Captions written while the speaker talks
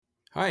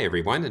Hi,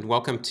 everyone, and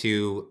welcome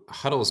to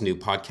Huddle's new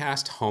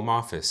podcast, Home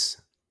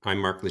Office. I'm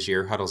Mark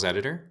Legier, Huddle's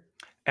editor.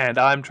 And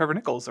I'm Trevor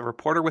Nichols, a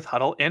reporter with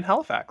Huddle in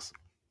Halifax.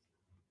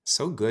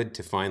 So good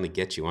to finally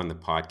get you on the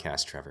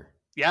podcast, Trevor.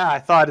 Yeah, I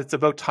thought it's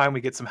about time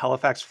we get some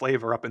Halifax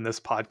flavor up in this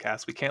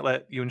podcast. We can't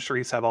let you and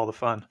Charisse have all the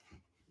fun.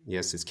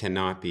 Yes, this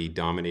cannot be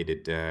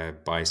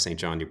dominated by St.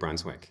 John, New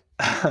Brunswick.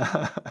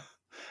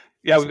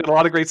 Yeah, we've got a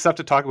lot of great stuff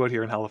to talk about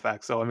here in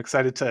Halifax, so I'm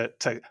excited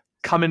to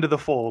come into the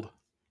fold.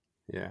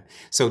 Yeah.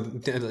 So,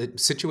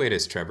 situate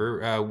us,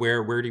 Trevor.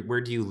 Where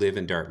do you live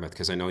in Dartmouth?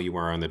 Because I know you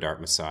are on the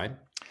Dartmouth side.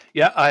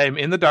 Yeah, I'm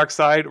in the dark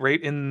side,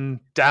 right in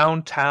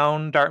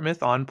downtown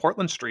Dartmouth on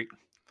Portland Street.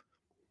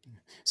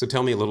 So,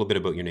 tell me a little bit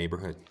about your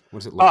neighborhood. What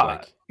does it look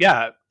like?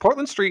 Yeah,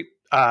 Portland Street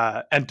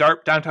and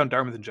downtown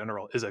Dartmouth in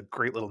general is a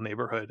great little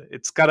neighborhood.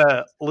 It's got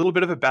a little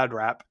bit of a bad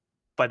rap,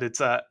 but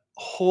it's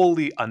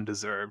wholly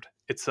undeserved.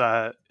 It's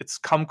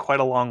come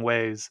quite a long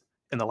ways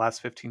in the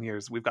last 15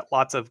 years. We've got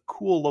lots of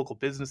cool local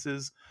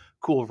businesses,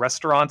 cool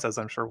restaurants, as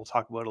I'm sure we'll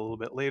talk about a little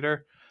bit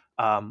later.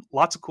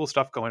 Lots of cool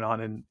stuff going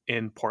on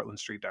in Portland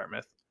Street,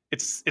 Dartmouth.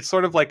 It's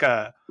sort of like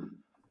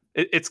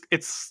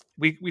it's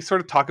we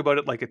sort of talk about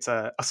it like it's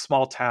a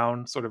small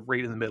town sort of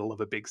right in the middle of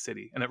a big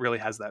city, and it really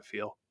has that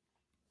feel.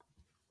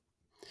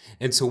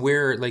 And so,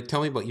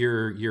 tell me about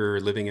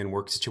your living and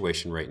work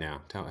situation right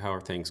now. How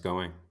are things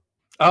going?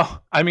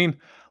 Oh, I mean,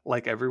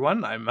 like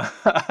everyone, I'm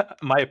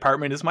my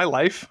apartment is my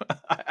life.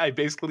 I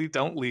basically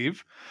don't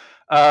leave.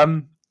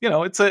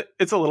 It's a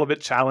little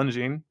bit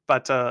challenging,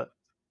 but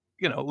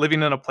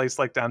living in a place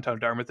like downtown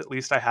Dartmouth, at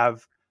least I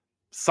have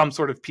some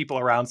sort of people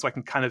around, so I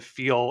can kind of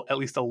feel at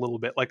least a little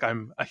bit like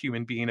I'm a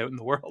human being out in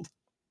the world.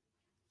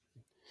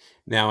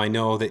 Now, I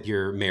know that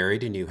you're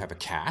married and you have a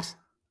cat.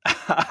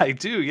 I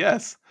do,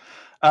 yes.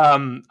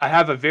 I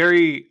have a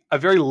very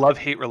love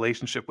hate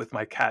relationship with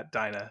my cat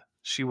Dinah.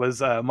 She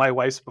was my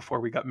wife's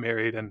before we got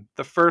married, and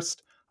the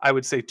first I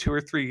would say 2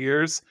 or 3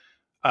 years,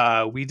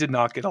 we did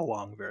not get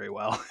along very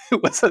well.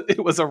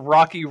 It was a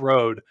rocky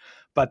road,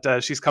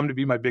 but she's come to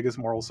be my biggest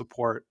moral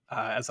support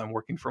as I'm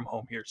working from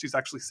home here. She's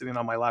actually sitting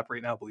on my lap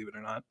right now, believe it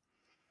or not.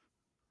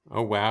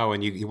 Oh wow!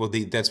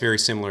 And that's very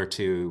similar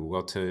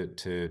to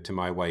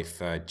my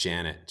wife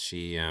Janet.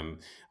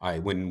 I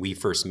when we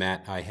first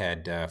met, I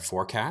had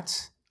four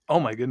cats,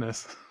 Oh my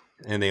goodness.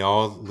 and they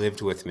all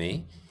lived with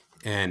me,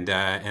 and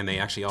they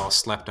actually all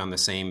slept on the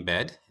same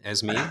bed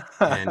as me.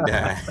 And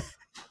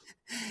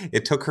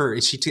it took her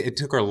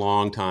a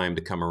long time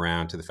to come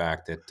around to the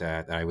fact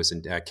that I was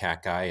a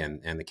cat guy,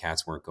 and the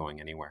cats weren't going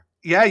anywhere.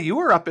 Yeah, you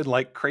were up in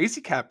like crazy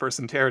cat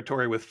person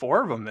territory with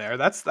four of them there.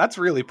 That's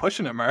really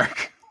pushing it,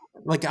 Mark.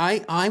 Like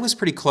I was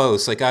pretty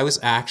close. Like I was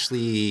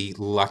actually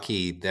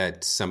lucky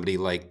that somebody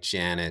like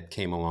Janet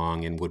came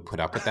along and would put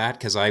up with that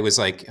because I was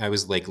like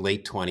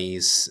late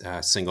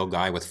 20s, single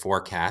guy with four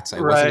cats.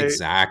 I wasn't Right.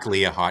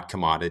 exactly a hot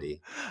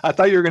commodity. I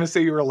thought you were going to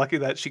say you were lucky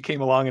that she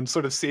came along and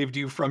sort of saved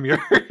you from your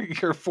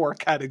your four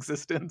cat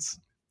existence.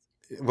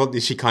 Well,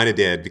 she kind of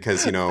did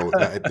because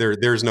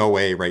there's no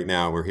way right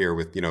now we're here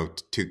with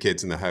two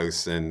kids in the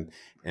house and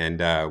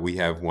we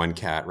have one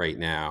cat right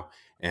now.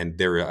 And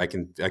there, I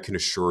can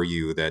assure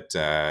you that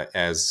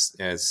as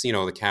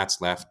the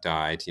cats left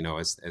died,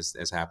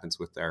 as happens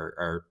with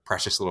our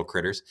precious little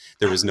critters,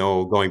 there was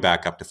no going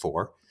back up to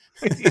four.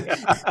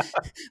 Yeah.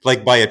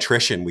 Like by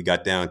attrition, we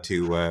got down to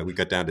two,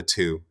 down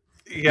to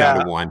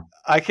Yeah. one.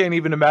 I can't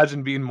even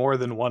imagine being more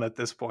than one at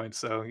this point.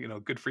 So,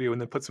 good for you. And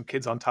then put some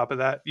kids on top of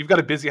that. You've got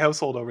a busy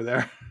household over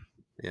there.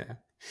 Yeah.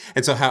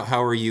 And so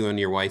how are you and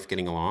your wife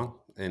getting along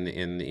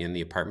in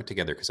the apartment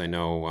together? Because I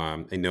know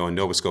in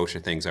Nova Scotia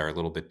things are a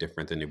little bit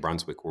different than New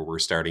Brunswick, where we're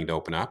starting to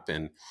open up,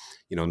 and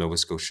Nova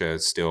Scotia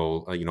is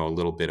still a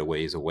little bit of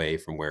ways away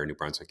from where New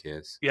Brunswick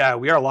is. Yeah,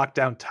 we are locked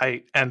down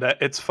tight. And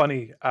it's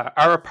funny.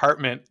 Our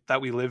apartment that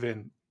we live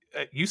in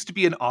used to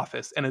be an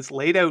office, and it's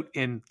laid out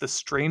in the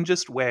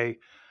strangest way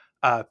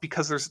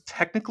because there's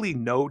technically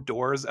no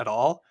doors at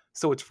all.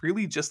 So it's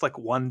really just like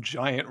one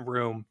giant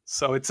room.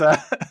 So it's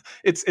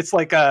it's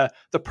like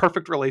the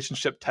perfect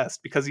relationship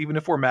test because even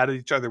if we're mad at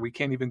each other, we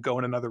can't even go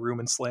in another room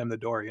and slam the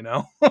door.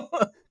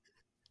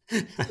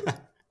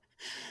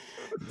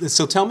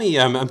 So tell me,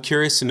 I'm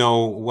curious to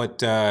know what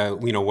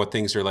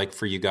things are like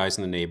for you guys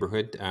in the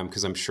neighborhood,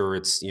 because I'm sure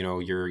it's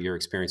your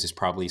experience is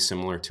probably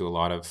similar to a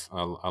lot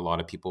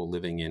of people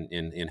living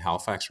in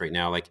Halifax right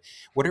now. Like,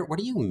 what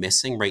are you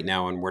missing right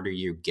now, and what are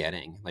you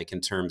getting, like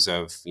in terms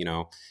of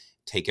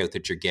takeout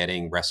that you're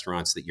getting,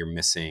 restaurants that you're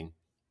missing?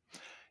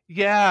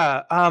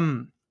 Yeah,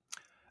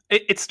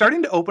 it's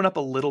starting to open up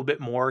a little bit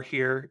more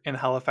here in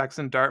Halifax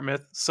and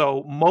Dartmouth.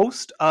 So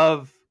most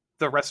of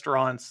the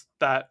restaurants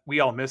that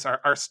we all miss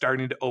are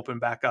starting to open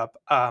back up.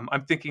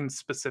 I'm thinking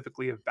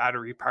specifically of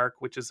Battery Park,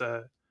 which is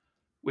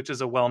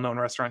a well-known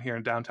restaurant here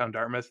in downtown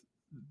Dartmouth.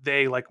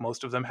 They, like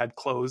most of them, had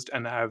closed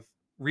and have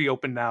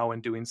reopened now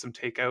and doing some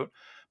takeout.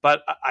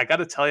 But I got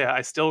to tell you,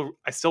 I still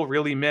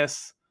really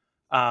miss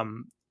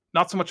um,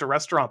 not so much a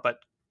restaurant, but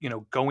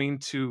going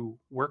to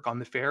work on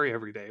the ferry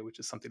every day, which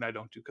is something I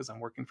don't do because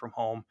I'm working from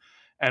home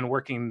and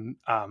working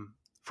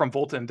from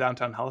Volta in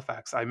downtown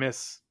Halifax. I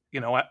miss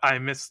I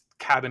miss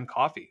cabin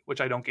coffee,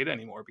 which I don't get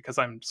anymore because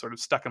I'm sort of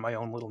stuck in my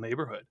own little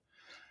neighborhood.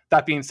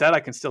 That being said, I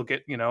can still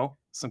get,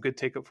 some good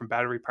takeout from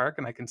Battery Park,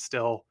 and I can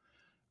still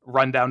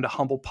run down to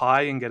Humble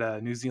Pie and get a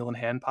New Zealand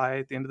hand pie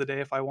at the end of the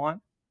day if I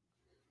want.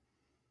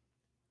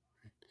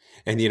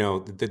 And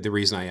the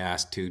reason I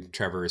asked too,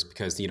 Trevor, is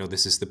because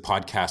this is the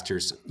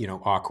podcaster's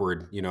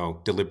awkward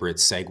deliberate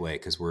segue,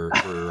 because we're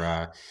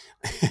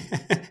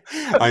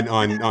on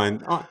on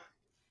on on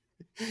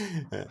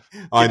Yeah,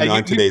 on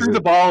you today's. threw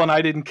the ball and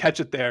I didn't catch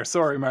it there.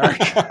 Sorry, Mark.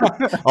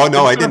 Oh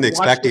no, I Sort of didn't watched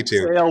expect you it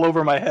to. sail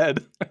over my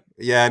head.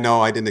 Yeah,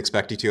 no, I didn't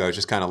expect you to. I was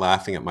just kind of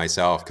laughing at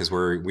myself, because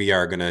we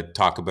are going to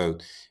talk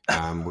about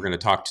we're going to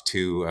talk to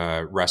two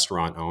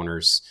restaurant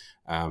owners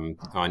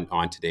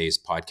on today's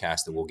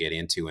podcast that we'll get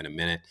into in a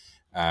minute,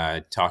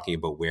 talking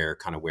about where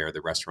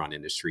the restaurant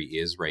industry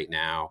is right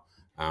now.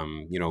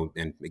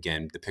 And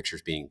again, the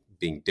pictures being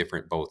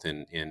different both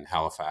in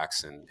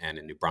Halifax and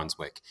in New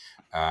Brunswick.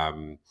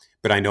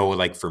 But I know,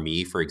 like for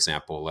me, for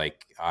example,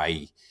 like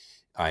I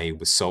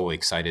was so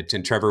excited,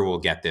 and Trevor will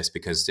get this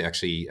because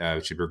actually I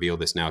should reveal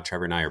this now.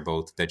 Trevor and I are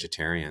both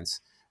vegetarians,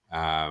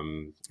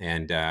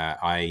 and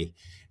I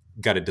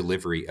got a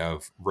delivery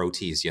of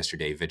rotis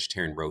yesterday,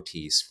 vegetarian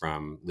rotis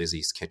from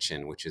Lizzie's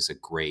Kitchen, which is a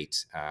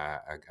great,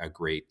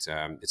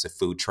 it's a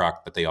food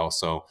truck, but they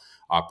also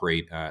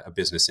operate a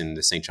business in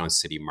the St. John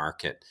City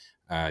Market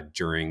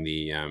during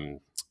the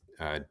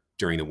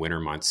winter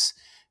months,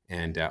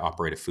 and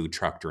operate a food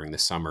truck during the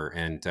summer.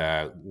 And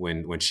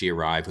when she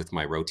arrived with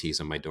my rotis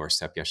on my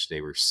doorstep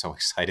yesterday, we were so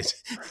excited.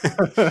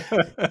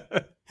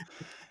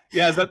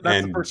 Yeah, that's the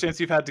And first chance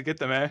you've had to get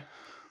them, eh?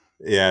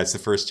 yeah, it's the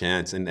first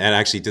chance, and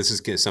actually, this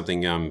is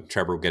something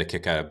Trevor will get a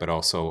kick out of, but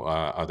also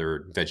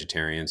other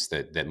vegetarians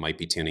that might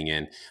be tuning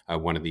in.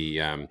 One of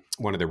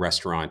the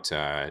restaurant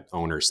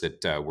owners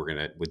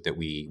that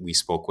we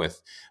spoke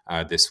with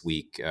this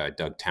week,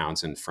 Doug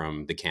Townsend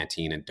from the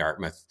Canteen in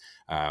Dartmouth.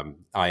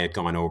 I had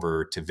gone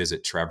over to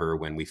visit Trevor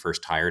when we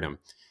first hired him,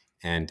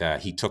 and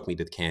he took me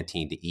to the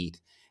Canteen to eat.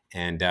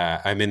 And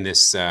I'm in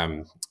this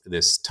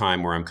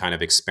time where I'm kind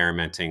of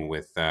experimenting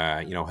with,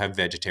 how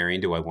vegetarian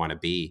do I want to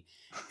be?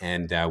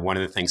 And one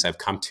of the things I've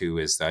come to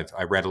is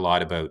I read a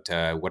lot about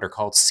what are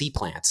called sea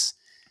plants.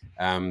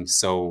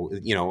 So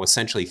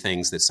essentially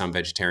things that some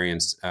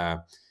vegetarians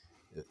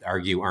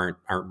argue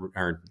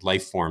aren't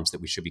life forms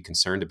that we should be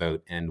concerned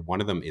about, and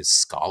one of them is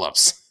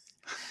scallops.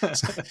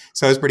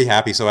 So I was pretty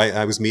happy. So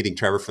I was meeting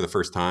Trevor for the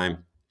first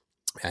time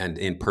and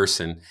in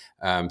person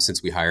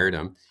since we hired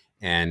him.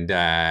 And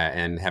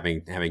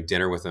having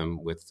dinner with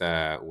him with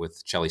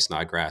Shelley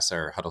Snodgrass,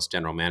 our Huddle's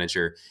general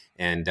manager,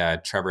 and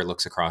Trevor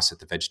looks across at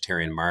the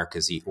vegetarian Mark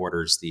as he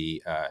orders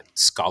the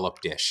scallop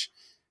dish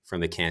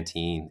from the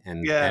Canteen,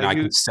 and I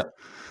can still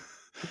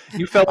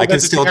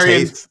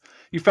taste.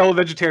 You fellow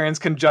vegetarians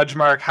can judge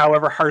Mark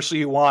however harshly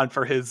you want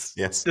for his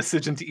Yes.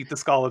 decision to eat the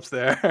scallops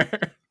there.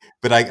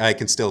 But I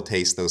can still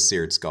taste those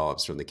seared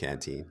scallops from the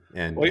Canteen,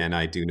 and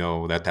I do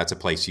know that that's a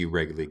place you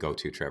regularly go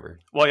to, Trevor.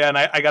 Well, yeah, and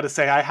I got to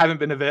say, I haven't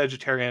been a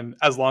vegetarian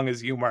as long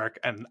as you, Mark,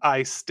 and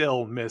I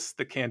still miss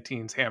the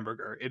Canteen's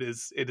hamburger.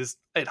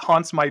 It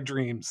haunts my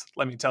dreams,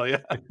 let me tell you.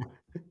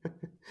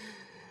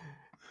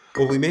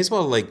 Well, we may as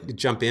well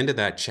jump into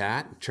that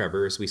chat,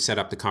 Trevor, as we set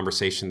up the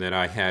conversation that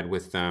I had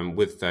with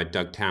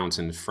Doug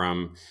Townsend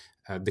from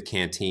the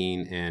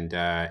Canteen,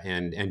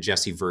 and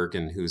Jesse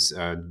Vergen, who's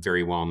a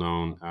very well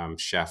known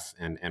chef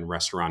and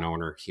restaurant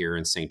owner here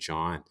in St.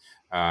 John.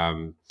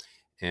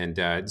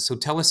 So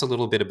tell us a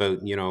little bit about,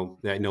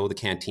 I know the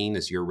Canteen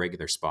is your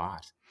regular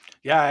spot.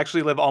 Yeah, I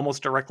actually live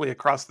almost directly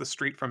across the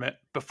street from it.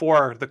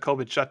 Before the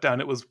COVID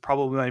shutdown, it was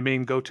probably my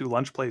main go-to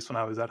lunch place when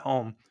I was at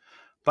home.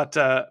 But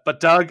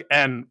Doug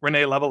and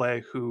Renee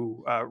Levelet,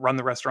 who run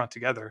the restaurant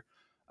together,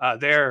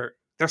 they're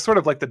sort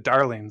of like the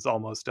darlings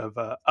almost of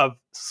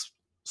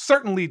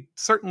certainly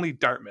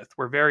Dartmouth.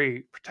 We're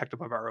very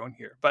protective of our own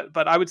here,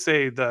 but I would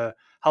say the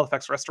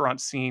Halifax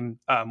restaurant scene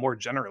more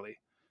generally.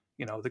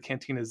 The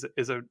Canteen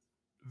is a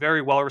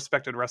very well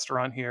respected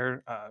restaurant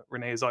here.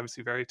 Renee is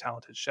obviously a very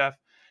talented chef,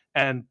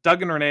 and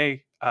Doug and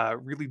Renee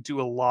really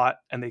do a lot,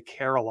 and they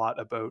care a lot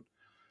about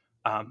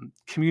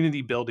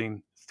community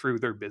building through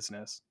their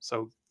business.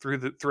 So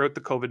throughout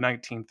the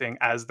COVID-19 thing,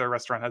 as their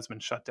restaurant has been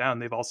shut down,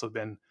 they've also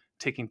been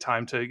taking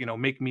time to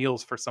make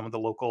meals for some of the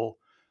local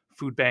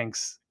food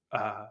banks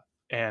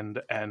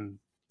and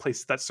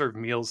places that serve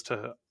meals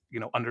to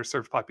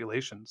underserved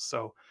populations.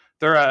 So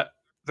they're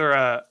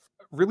a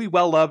really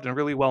well loved and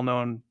really well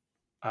known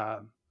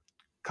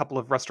couple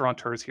of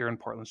restaurateurs here in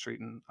Portland Street,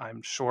 and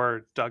I'm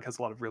sure Doug has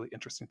a lot of really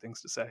interesting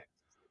things to say.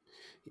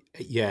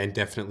 Yeah, and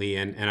definitely,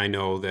 and I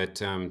know that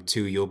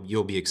too.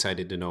 You'll be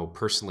excited to know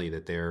personally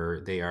that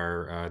they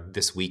are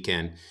this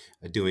weekend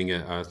doing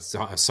a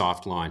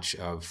soft launch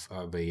of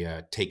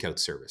a takeout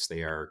service.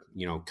 They are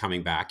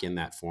coming back in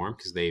that form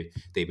because they've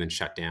been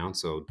shut down.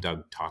 So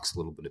Doug talks a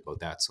little bit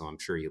about that. So I'm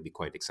sure you'll be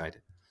quite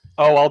excited.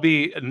 Oh, I'll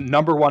be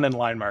number one in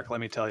line, Mark.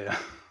 Let me tell you.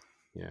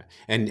 Yeah,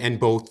 and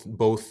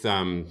both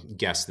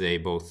guests, they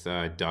both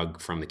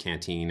Doug from the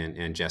canteen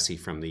and Jesse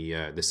from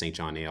the St.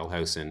 John Ale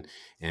House, and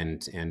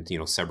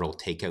several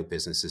takeout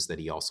businesses that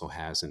he also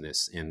has in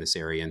this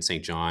area in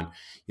St. John.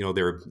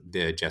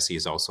 The Jesse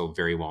is also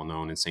very well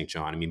known in St.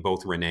 John. I mean,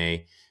 both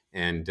Renee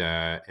and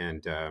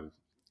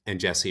and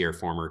Jesse are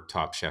former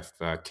Top Chef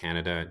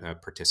Canada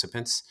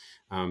participants,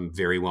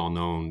 very well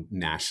known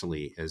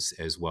nationally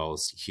as well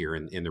as here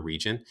in the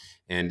region.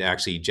 And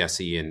actually,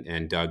 Jesse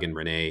and Doug and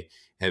Renee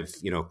have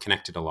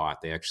connected a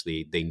lot.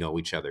 They know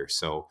each other.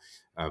 So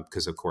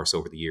because of course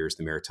over the years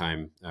the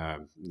maritime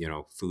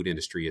food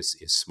industry is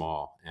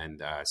small,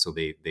 and so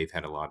they've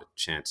had a lot of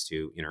chance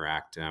to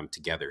interact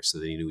together. So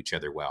they knew each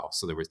other well.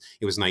 So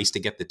it was nice to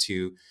get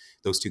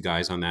those two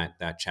guys on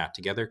that chat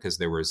together, because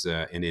there was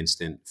an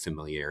instant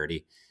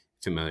familiarity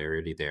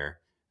there.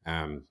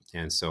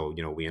 And so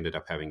we ended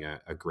up having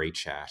a great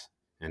chat.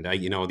 And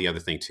the other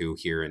thing too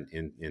here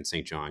in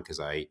St. John, because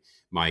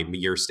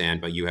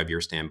you have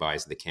your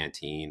standbys at the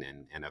canteen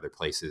and other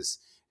places,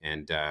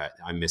 and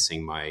I'm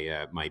missing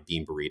my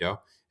bean burrito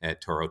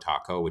at Toro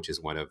Taco, which is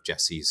one of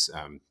Jesse's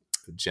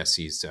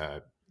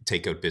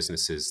takeout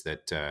businesses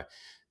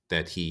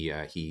that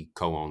he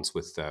co-owns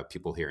with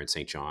people here in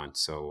St. John.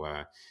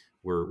 So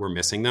we're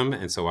missing them,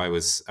 and so I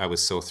was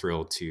so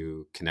thrilled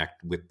to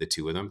connect with the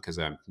two of them, because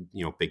I'm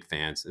big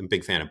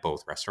fan of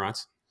both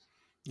restaurants.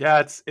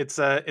 Yeah,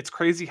 it's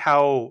crazy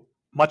how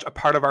much a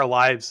part of our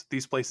lives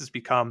these places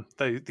become,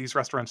 these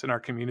restaurants in our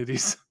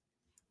communities.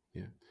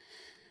 Yeah.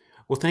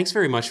 Well, thanks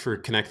very much for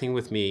connecting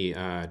with me,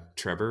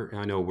 Trevor.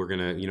 I know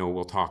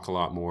we'll talk a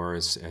lot more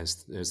as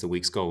the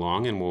weeks go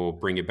along, and we'll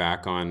bring you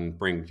back on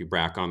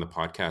the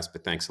podcast.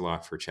 But thanks a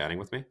lot for chatting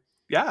with me.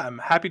 Yeah, I'm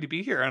happy to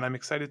be here, and I'm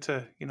excited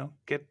to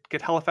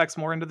get Halifax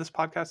more into this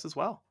podcast as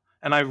well.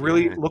 And I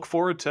really Yeah, look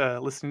forward to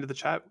listening to the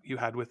chat you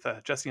had with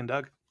Jesse and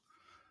Doug.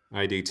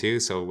 I do too.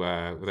 So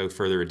without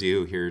further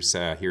ado,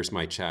 here's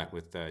my chat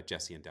with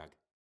Jesse and Doug.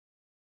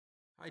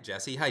 Hi,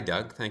 Jesse. Hi,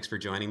 Doug. Thanks for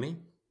joining me.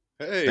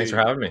 Thanks Hey, for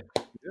having me.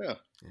 yeah.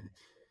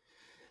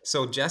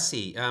 So,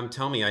 Jesse,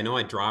 tell me. I know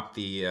I dropped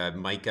the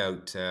mic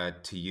out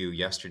to you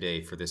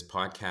yesterday for this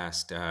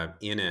podcast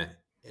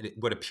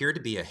what appeared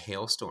to be a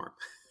hailstorm.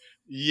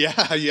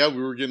 Yeah, yeah,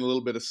 we were getting a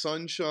little bit of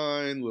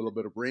sunshine, a little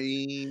bit of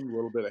rain, a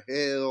little bit of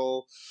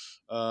hail.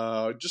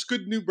 Just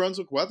good New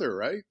Brunswick weather,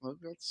 right? Well,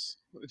 that's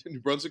New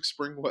Brunswick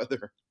spring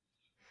weather.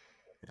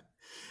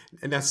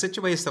 And now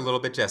situate us a little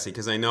bit, Jesse,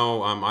 because I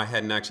know I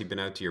hadn't actually been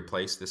out to your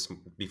place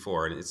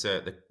before, and it's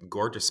a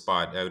gorgeous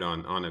spot out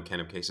on the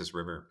Kennebecasis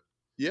River.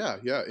 Yeah,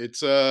 yeah. It's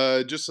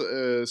just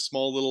a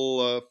small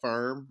little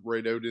farm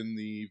right out in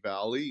the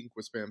valley in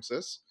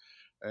Quispamsis.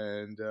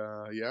 And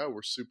yeah,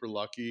 we're super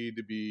lucky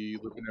to be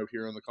living out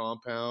here on the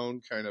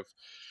compound, kind of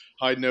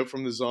hiding out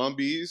from the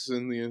zombies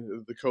and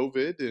the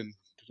COVID. And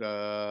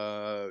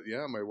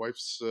yeah, my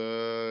wife's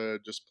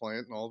just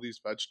planting all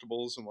these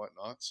vegetables and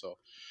whatnot. So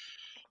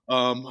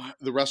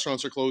the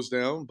restaurants are closed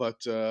down,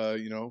 but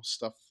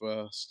stuff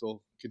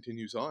still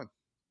continues on.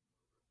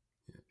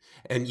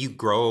 And you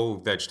grow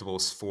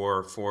vegetables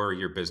for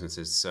your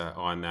businesses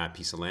on that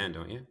piece of land,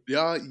 don't you?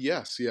 Yeah,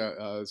 yes,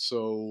 yeah.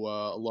 So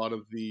a lot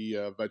of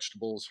the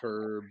vegetables,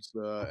 herbs,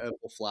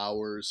 edible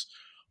flowers,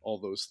 all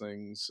those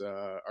things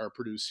are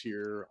produced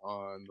here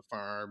on the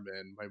farm,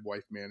 and my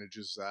wife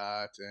manages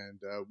that. And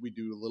we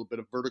do a little bit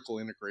of vertical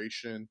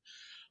integration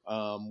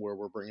where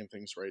we're bringing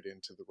things right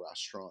into the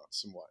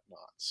restaurants and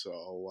whatnot.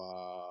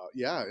 So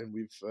yeah, and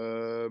we've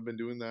been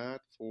doing that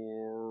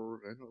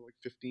for I don't know, like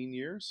 15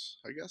 years,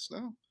 I guess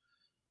now.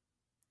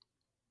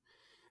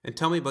 And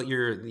tell me about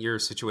your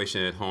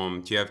situation at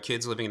home. Do you have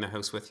kids living in the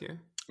house with you?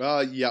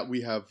 Yeah,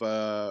 we have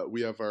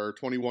our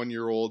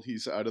 21-year-old.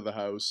 He's out of the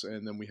house,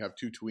 and then we have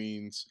two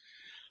tweens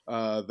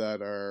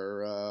that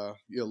are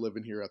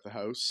living here at the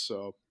house.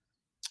 So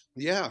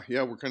yeah,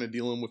 yeah, we're kind of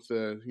dealing with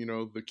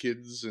the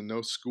kids and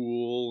no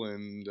school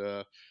and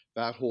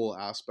that whole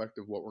aspect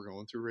of what we're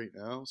going through right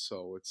now.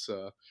 So it's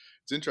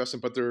interesting,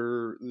 but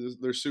they're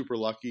super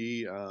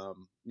lucky.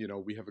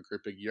 We have a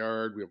great big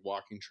yard, we have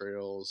walking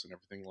trails and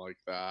everything like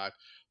that.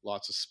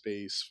 Lots of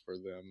space for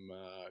them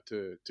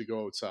to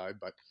go outside,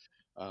 but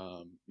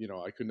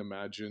I couldn't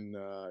imagine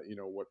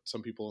what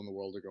some people in the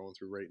world are going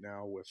through right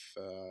now with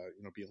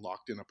being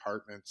locked in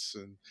apartments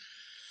and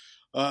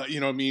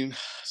I mean,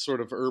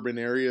 sort of urban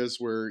areas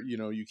where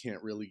you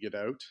can't really get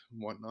out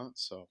and whatnot.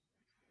 So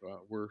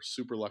we're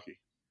super lucky.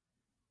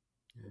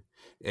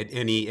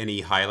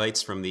 Any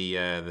highlights from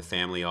the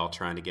family all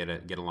trying to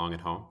get along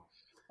at home?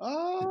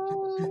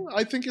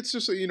 I think it's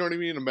just what I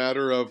mean, a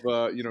matter of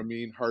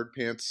hard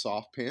pants,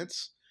 soft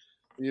pants.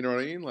 You know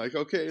what I mean? Like,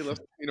 okay, let's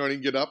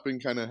get up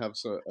and kind of have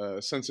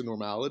a sense of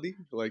normality.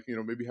 Like,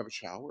 maybe have a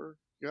shower,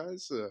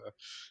 guys.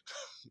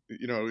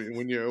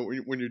 When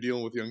you're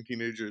dealing with young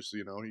teenagers,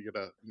 you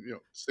gotta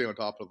stay on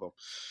top of them.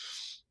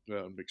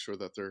 Make sure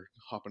that they're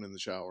hopping in the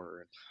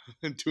shower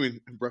and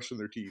doing brushing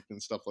their teeth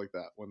and stuff like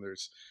that when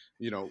there's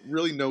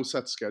really no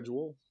set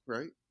schedule,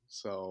 right?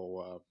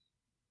 So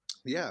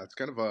yeah, it's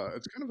kind of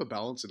a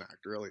balancing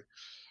act, really.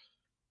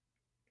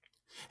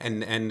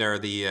 And are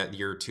the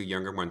your two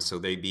younger ones, so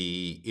they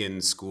be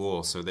in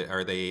school, so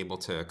are they able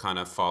to kind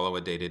of follow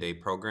a day-to-day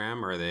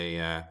program, or are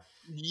they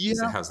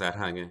is Yeah. how's that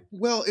hanging?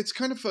 Well, it's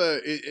kind of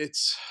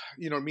it's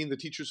I mean, the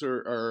teachers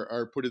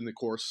are put in the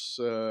courses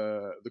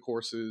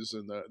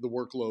and the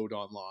workload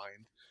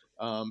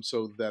online,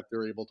 so that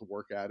they're able to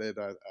work at it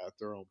at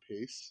their own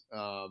pace.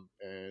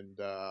 And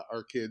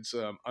our kids,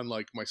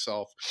 unlike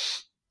myself,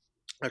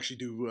 actually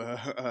do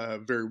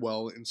very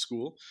well in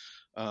school.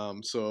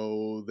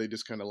 So they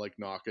just kind of like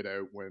knock it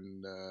out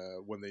when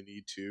they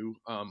need to.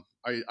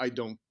 I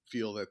don't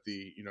feel that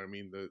the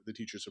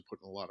teachers are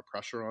putting a lot of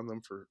pressure on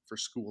them for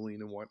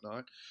schooling and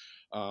whatnot.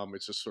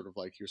 It's just sort of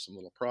like here's some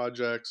little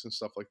projects and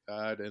stuff like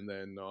that, and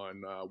then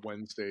on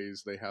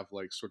Wednesdays they have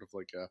like sort of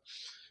like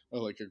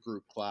a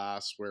group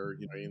class where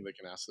they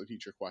can ask the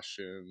teacher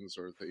questions,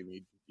 or if they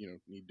need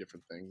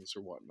different things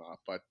or whatnot.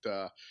 But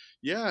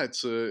yeah,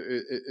 it's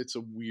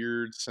a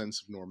weird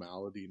sense of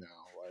normality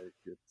now. Like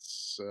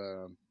it's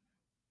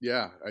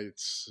yeah,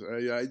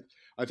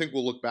 I think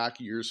we'll look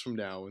back years from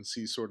now and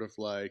see sort of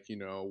like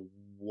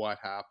what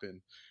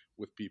happened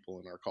with people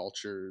in our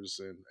cultures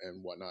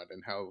and whatnot,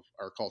 and how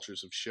our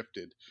cultures have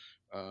shifted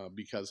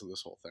because of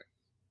this whole thing.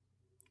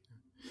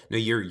 No,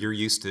 you're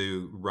used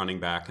to running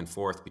back and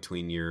forth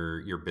between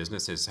your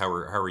businesses. How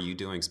are you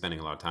doing spending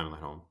a lot of time at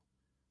home?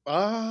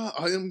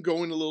 I am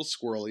going a little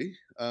squirrely.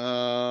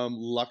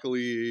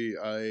 Luckily,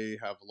 I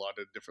have a lot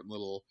of different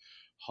little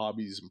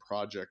hobbies and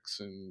projects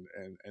and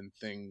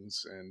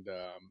things, and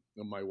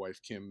my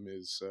wife Kim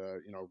is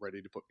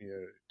ready to put me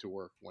to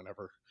work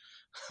whenever.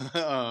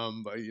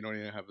 But you don't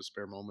even have a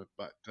spare moment.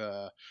 But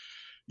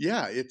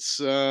yeah, it's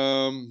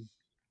a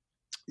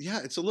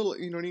little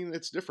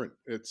it's different.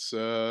 It's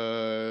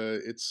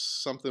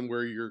something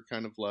where you're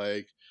kind of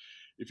like,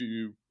 if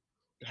you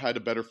had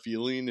a better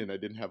feeling and I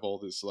didn't have all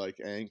this like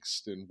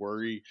angst and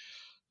worry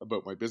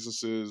about my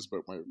businesses,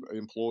 about my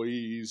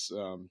employees,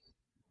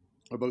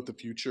 about the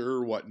future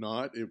or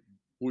whatnot, it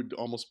would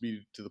almost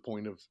be to the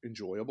point of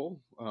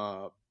enjoyable.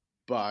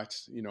 But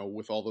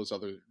with all those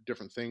other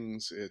different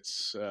things,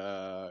 it's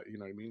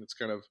it's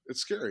kind of it's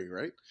scary,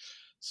 right?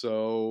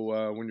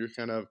 So when you're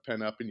kind of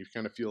pent up and you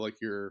kind of feel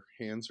like your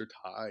hands are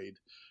tied,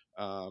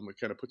 it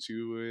kind of puts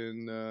you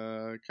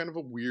in kind of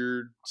a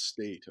weird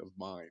state of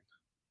mind.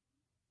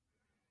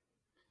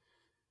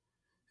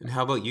 And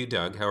how about you,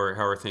 Doug? How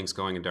are things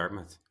going in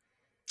Dartmouth?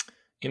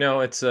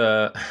 It's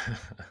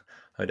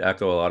I'd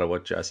echo a lot of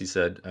what Jesse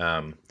said.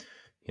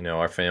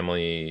 Our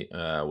family,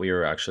 we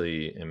were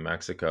actually in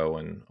Mexico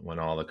when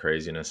all the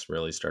craziness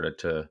really started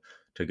to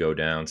go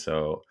down.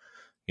 So,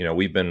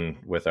 we've been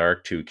with our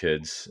two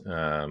kids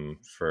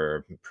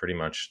for pretty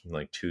much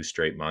like 2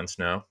 straight months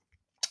now.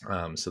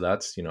 So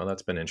that's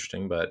been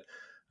interesting, but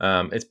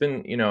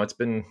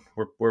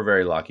we're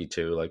very lucky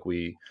too. Like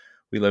we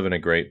live in a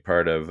great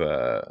part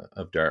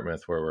of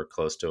Dartmouth where we're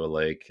close to a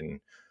lake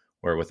and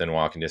we're within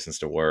walking distance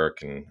to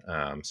work, and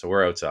so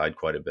we're outside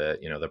quite a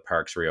bit. The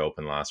parks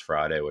reopened last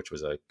Friday, which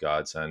was a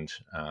godsend.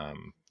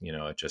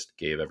 It just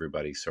gave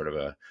everybody sort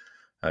of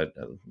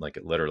like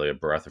literally a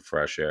breath of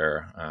fresh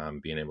air,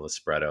 being able to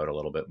spread out a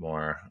little bit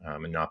more,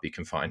 and not be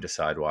confined to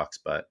sidewalks.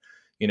 But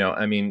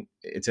I mean,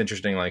 it's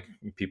interesting. Like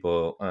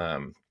people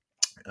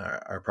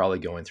are probably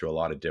going through a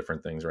lot of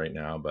different things right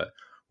now, but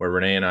where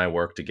Renee and I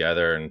work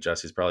together, and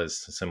Jesse's probably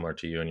similar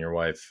to you and your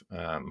wife,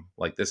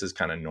 like this is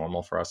kind of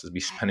normal for us to be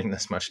spending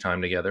this much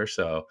time together.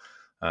 So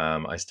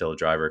I still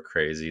drive her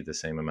crazy the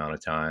same amount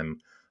of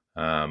time.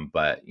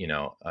 But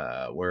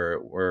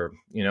we're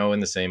in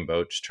the same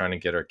boat, just trying to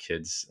get our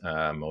kids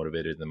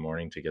motivated in the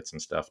morning to get some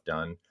stuff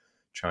done,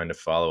 trying to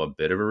follow a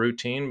bit of a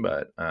routine,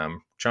 but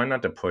trying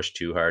not to push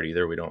too hard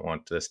either. We don't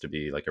want this to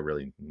be like a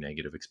really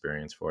negative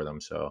experience for them.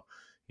 So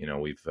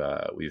we've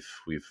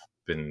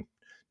been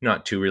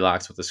not too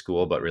relaxed with the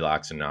school, but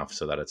relaxed enough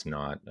so that it's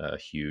not a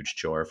huge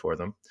chore for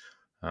them.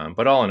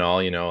 But all in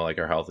all, like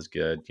our health is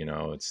good.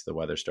 It's the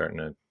weather starting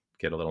to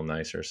get a little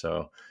nicer,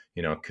 so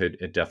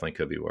it definitely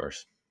could be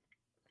worse.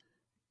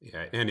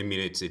 Yeah, and I mean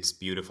it's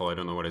beautiful. I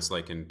don't know what it's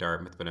like in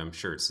Dartmouth, but I'm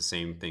sure it's the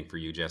same thing for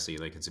you, Jesse.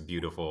 Like it's a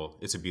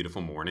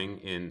beautiful morning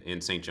in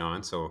St.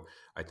 John. So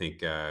I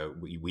think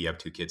we have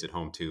two kids at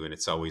home too, and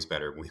it's always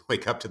better when we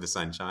wake up to the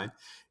sunshine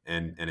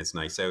and it's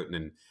nice out.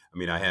 And I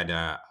mean, I had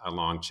a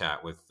long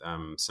chat with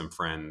some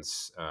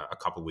friends a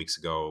couple weeks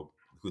ago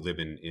who live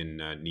in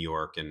New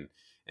York and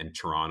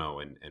Toronto,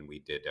 and we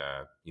did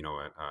a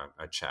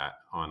chat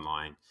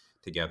online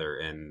together,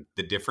 and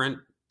the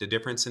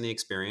difference in the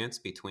experience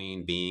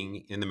between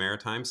being in the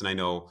Maritimes. And I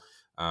know,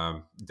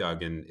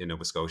 Doug, in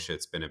Nova Scotia,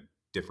 it's been a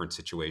different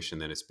situation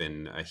than it's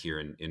been here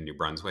in New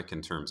Brunswick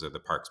in terms of the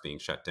parks being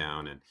shut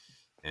down,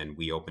 and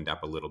we opened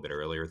up a little bit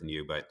earlier than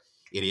you. But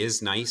it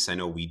is nice. I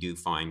know we do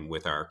find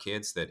with our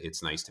kids that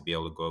it's nice to be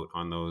able to go out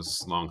on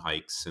those long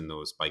hikes and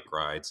those bike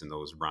rides and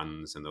those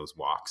runs and those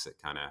walks. It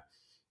kind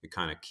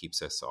of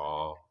keeps us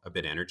all a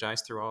bit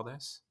energized through all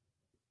this.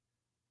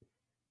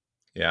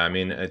 Yeah, I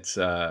mean it's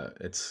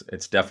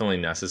definitely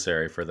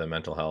necessary for the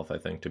mental health, I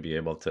think, to be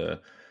able to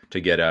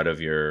get out of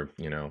your,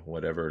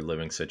 whatever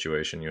living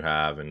situation you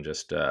have, and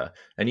just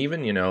and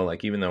even,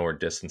 like, even though we're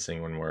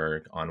distancing when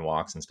we're on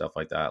walks and stuff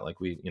like that, like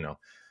we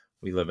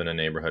live in a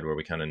neighborhood where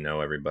we kind of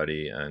know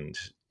everybody, and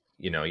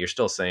you're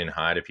still saying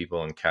hi to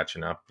people and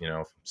catching up,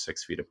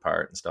 6 feet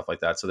apart and stuff like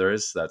that. So there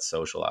is that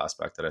social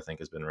aspect that I think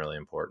has been really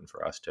important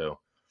for us too.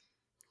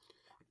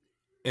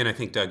 And I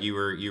think, Doug, you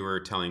were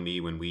telling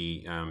me when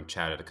we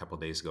chatted a couple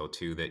days ago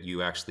too, that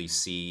you actually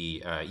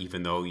see,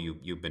 even though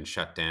you've been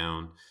shut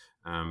down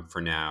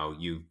for now,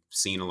 you've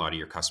seen a lot of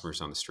your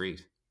customers on the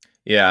street.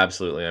 Yeah,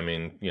 absolutely. I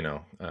mean,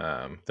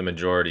 the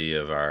majority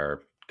of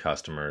our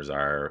customers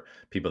are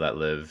people that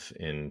live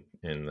in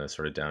the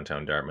sort of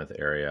downtown Dartmouth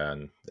area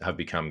and have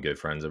become good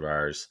friends of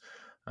ours.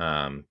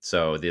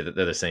 So they're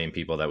the same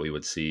people that we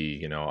would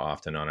see,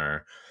 often on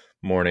our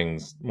morning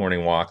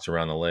walks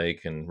around the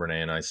lake. And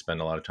Renee and I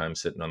spend a lot of time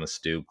sitting on the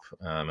stoop,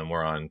 and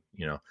we're on,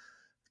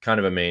 kind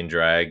of a main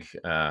drag,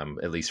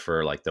 at least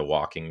for like the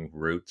walking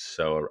routes,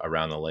 so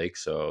around the lake.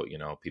 So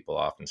people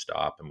often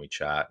stop and we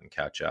chat and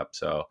catch up.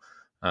 So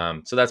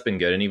that's been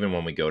good. And even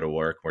when we go to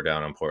work, we're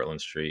down on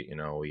Portland Street.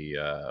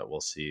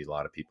 We'll see a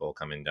lot of people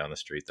coming down the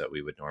street that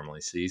we would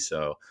normally see.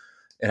 So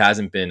it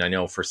hasn't been. I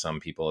know for some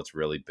people, it's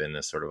really been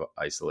this sort of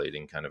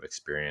isolating kind of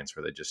experience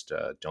where they just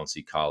don't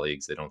see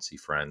colleagues, they don't see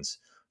friends.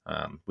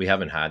 We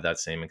haven't had that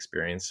same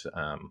experience.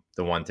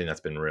 The one thing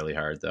that's been really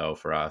hard though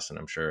for us, and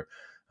I'm sure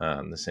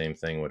the same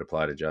thing would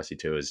apply to Jesse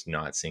too, is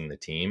not seeing the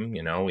team.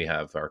 We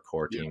have our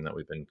core Yeah. team that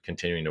we've been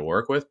continuing to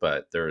work with,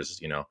 but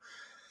there's,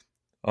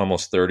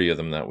 almost 30 of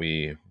them that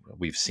we've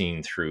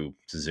seen through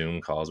Zoom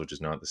calls, which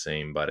is not the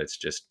same, but it's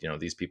just,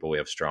 these people we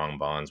have strong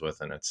bonds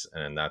with,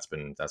 and that's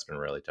been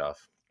really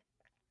tough.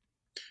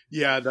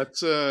 Yeah,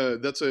 that's a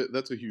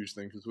huge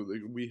thing because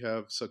we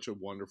have such a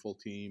wonderful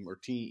team or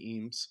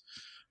teams,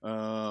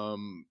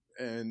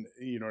 and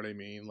you know what I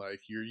mean.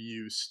 Like you're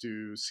used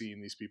to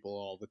seeing these people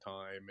all the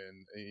time,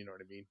 and you know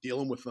what I mean,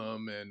 dealing with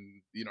them,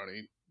 and you know what I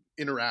mean,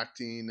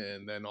 interacting,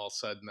 and then all of a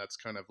sudden that's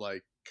kind of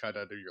like cut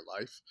out of your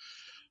life.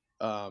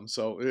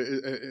 So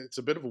it's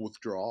a bit of a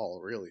withdrawal,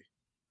 really.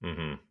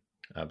 Hmm.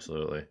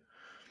 Absolutely.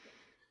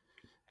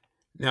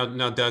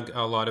 Now, Doug,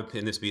 a lot of,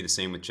 and this would be the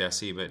same with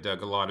Jesse, but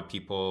Doug, a lot of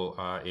people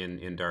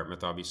in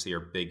Dartmouth obviously are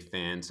big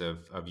fans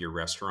of your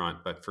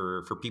restaurant. But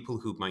for people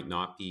who might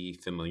not be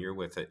familiar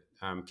with it,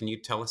 can you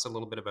tell us a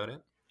little bit about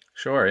it?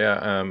 Sure.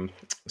 Yeah.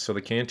 So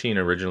the canteen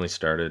originally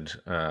started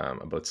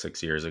about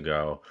 6 years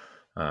ago,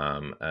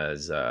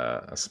 as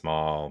a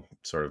small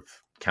sort of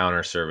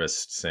counter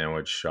service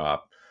sandwich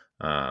shop.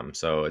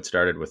 So it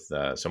started with,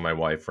 so my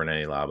wife,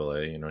 Renee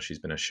Labelle, she's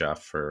been a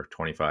chef for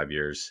 25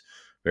 years,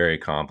 very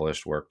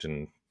accomplished, worked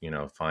in,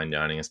 fine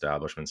dining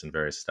establishments and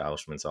various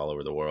establishments all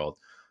over the world.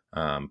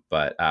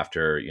 But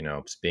after,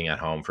 being at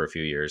home for a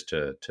few years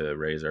to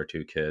raise our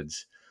two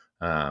kids,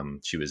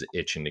 she was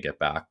itching to get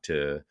back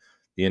to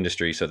the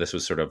industry. So this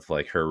was sort of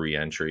like her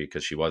re-entry,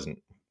 because she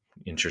wasn't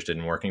interested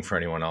in working for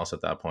anyone else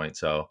at that point.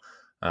 So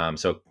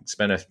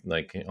spent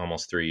like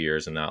almost 3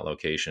 years in that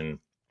location,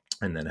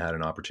 and then had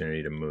an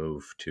opportunity to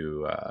move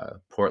to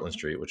Portland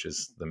Street, which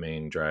is the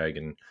main drag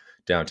in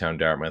downtown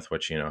Dartmouth,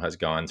 which has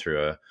gone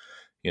through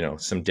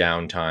some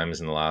down times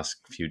in the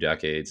last few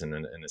decades,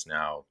 and is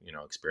now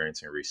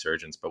experiencing a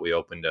resurgence. But we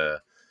opened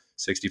a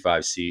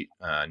 65 seat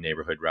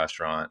neighborhood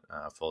restaurant,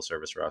 full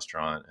service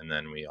restaurant, and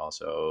then we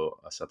also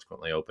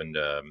subsequently opened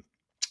a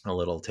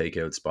little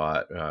takeout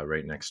spot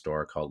right next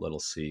door called Little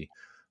C.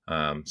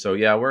 So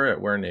yeah,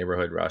 we're a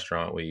neighborhood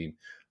restaurant. We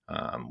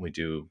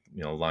do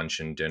lunch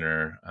and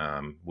dinner,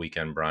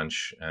 weekend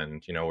brunch,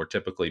 and we're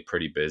typically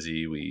pretty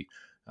busy. We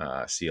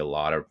see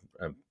a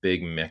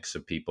big mix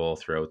of people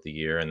throughout the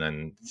year, and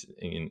then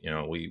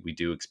we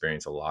do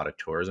experience a lot of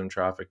tourism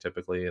traffic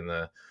typically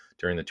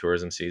during the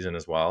tourism season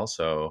as well.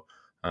 So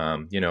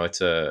it's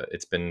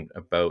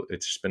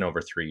just been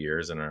over 3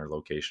 years in our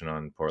location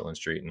on Portland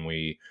Street, and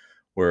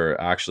we're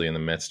actually in the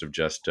midst of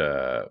just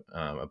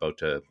about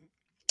to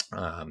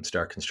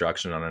start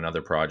construction on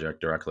another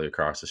project directly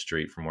across the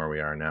street from where we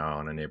are now,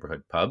 on a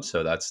neighborhood pub.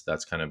 So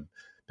that's kind of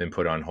been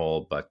put on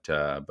hold. But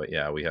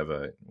yeah, we have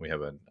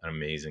an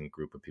amazing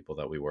group of people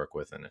that we work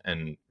with,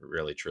 and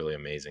really truly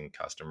amazing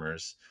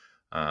customers.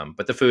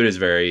 But the food is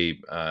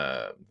very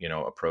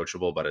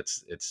approachable, but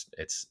it's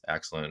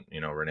excellent.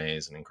 Renee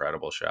is an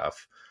incredible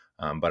chef.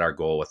 But our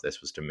goal with this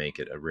was to make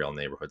it a real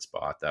neighborhood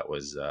spot that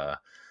was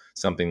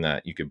something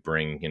that you could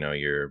bring,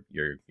 your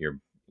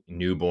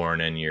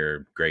newborn and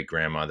your great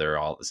grandmother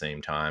all at the same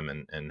time,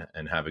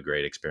 and have a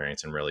great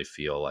experience and really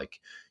feel like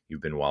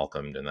you've been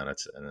welcomed, and then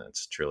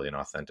it's truly an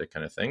authentic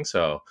kind of thing.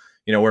 So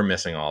we're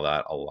missing all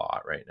that a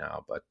lot right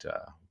now, but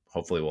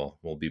hopefully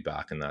we'll be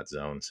back in that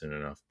zone soon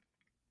enough.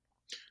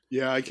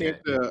 Yeah,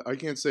 Yeah. I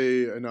can't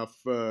say enough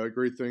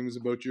great things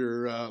about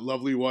your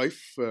lovely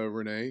wife,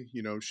 Renee.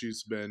 You know,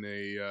 she's been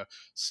a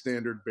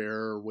standard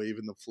bearer,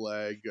 waving the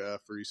flag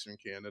for Eastern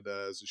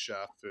Canada as a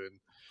chef, and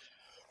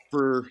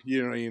for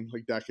you know, what I mean,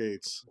 like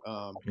decades.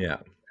 Yeah.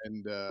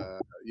 and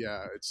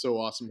yeah, it's so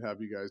awesome to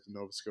have you guys in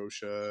Nova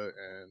Scotia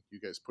and you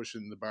guys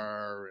pushing the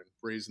bar and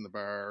raising the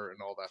bar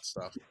and all that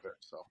stuff there.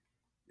 So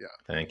yeah.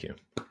 Thank you.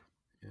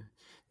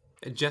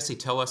 Jesse,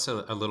 tell us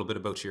a little bit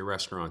about your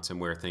restaurants and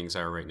where things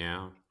are right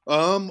now.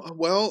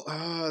 Well,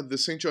 the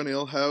St. John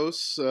Ale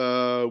House,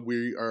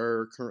 we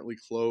are currently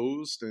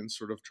closed and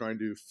sort of trying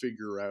to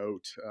figure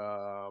out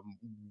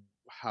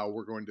how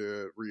we're going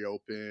to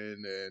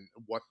reopen and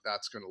what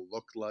that's going to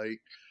look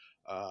like.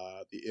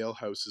 The Ale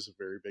House is a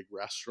very big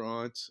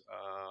restaurant.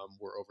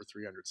 We're over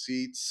 300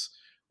 seats.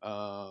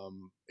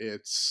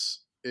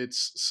 It's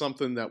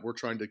something that we're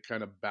trying to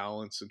kind of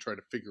balance and try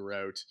to figure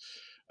out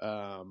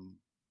um,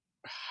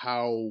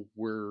 how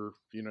we're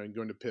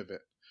going to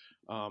pivot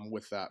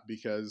with that,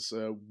 because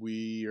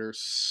we are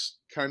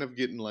kind of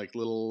getting like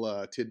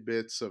little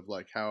tidbits of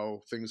like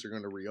how things are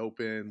going to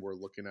reopen. We're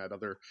looking at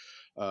other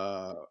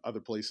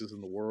places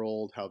in the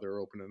world, how they're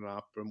opening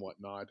up and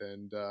whatnot,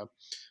 and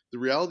the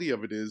reality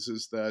of it is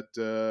that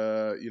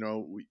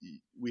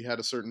we had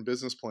a certain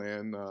business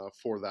plan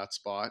for that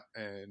spot,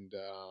 and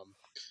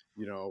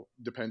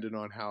depending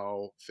on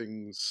how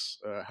things,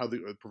 how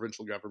the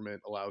provincial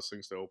government allows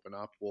things to open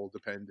up, will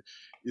depend.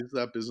 Is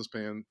that business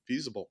plan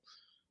feasible?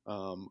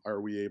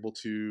 Are we able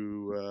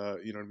to,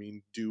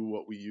 do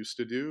what we used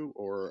to do,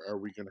 or are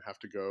we going to have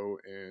to go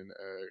in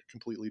a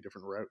completely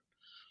different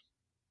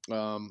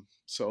route?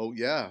 So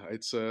yeah,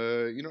 it's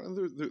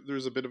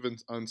there's a bit of an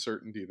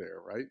uncertainty there,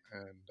 right?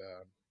 And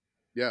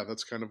yeah,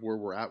 that's kind of where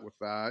we're at with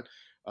that.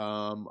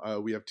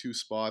 We have two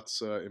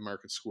spots in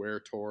Market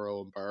Square,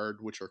 Toro and Bard,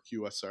 which are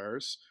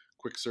QSRs,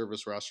 quick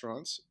service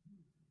restaurants,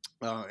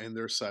 and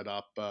they're set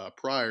up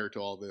prior to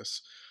all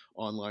this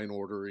online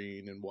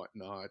ordering and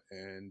whatnot.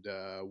 And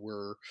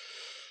we're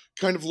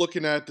kind of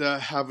looking at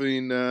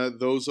having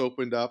those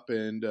opened up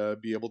and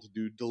be able to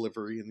do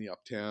delivery in the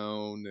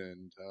uptown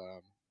and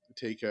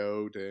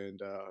takeout.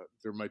 And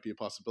there might be a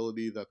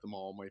possibility that the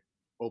mall might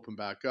open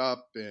back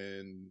up,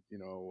 and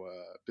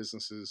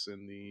businesses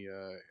in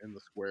the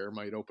square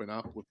might open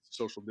up with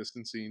social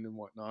distancing and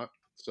whatnot.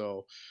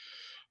 So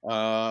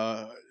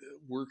uh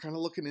we're kind of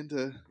looking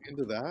into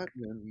that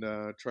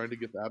and trying to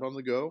get that on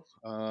the go,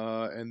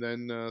 and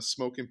then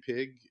Smoke and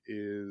Pig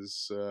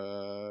is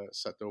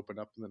set to open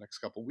up in the next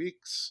couple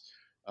weeks,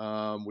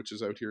 which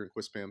is out here in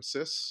Quispam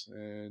Sis,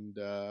 and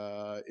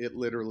it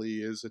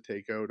literally is a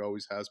takeout,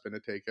 always has been a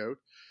takeout.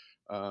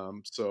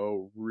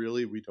 So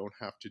really we don't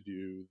have to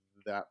do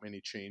that many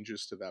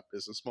changes to that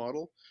business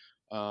model.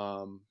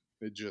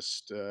 It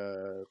just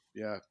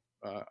yeah,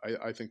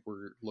 I think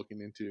we're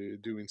looking into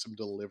doing some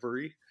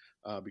delivery,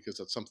 because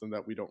that's something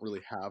that we don't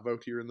really have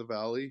out here in the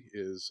valley,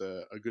 is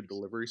a good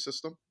delivery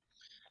system.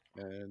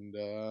 And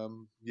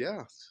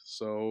yeah,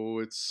 so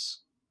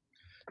it's,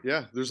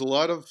 yeah, there's a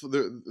lot of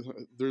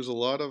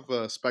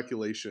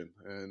speculation,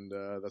 and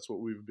that's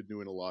what we've been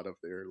doing a lot of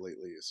there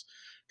lately, is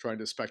trying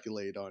to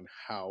speculate on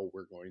how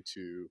we're going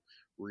to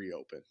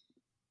reopen.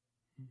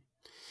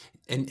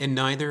 And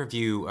neither of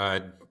you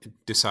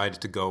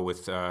decided to go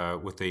with a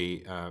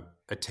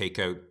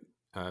takeout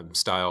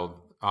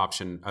style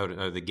option out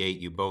of the gate.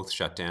 You both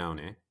shut down,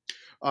 eh?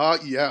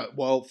 Yeah,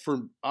 well,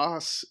 for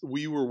us,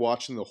 we were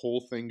watching the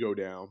whole thing go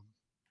down,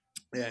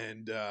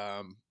 and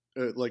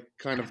like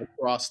kind of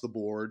across the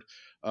board.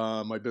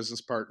 My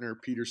business partner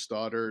Peter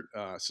Stoddart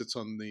sits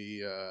on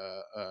the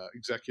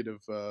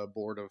executive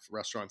board of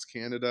Restaurants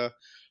Canada.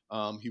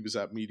 He was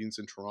at meetings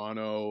in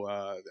Toronto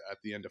at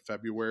the end of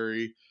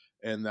February,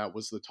 and that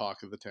was the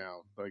talk of the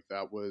town. Like,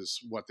 that was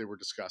what they were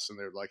discussing.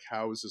 They're like,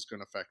 how is this going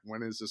to affect?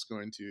 When is this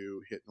going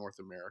to hit North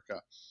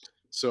America?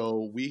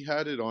 So we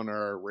had it on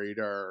our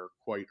radar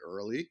quite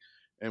early,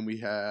 and we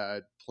had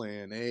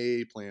plan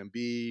A, plan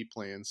B,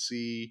 plan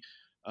C,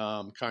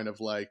 kind of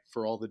like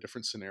for all the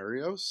different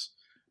scenarios.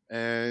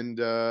 And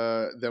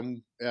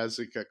then as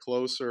it got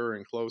closer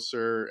and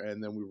closer,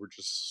 and then we were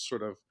just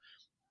sort of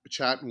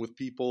chatting with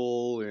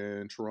people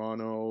in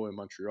Toronto and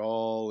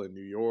Montreal and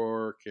New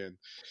York and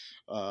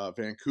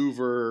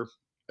Vancouver,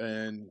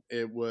 and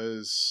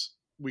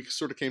we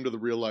sort of came to the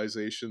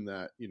realization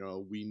that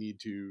we need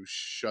to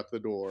shut the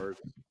doors,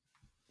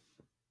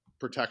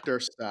 protect our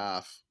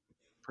staff,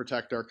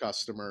 protect our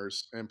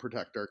customers, and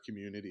protect our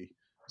community.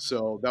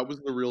 So that was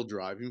the real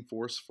driving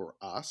force for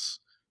us,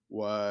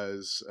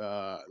 was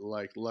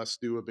like, let's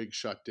do a big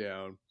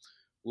shutdown.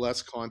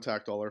 Let's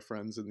contact all our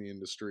friends in the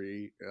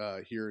industry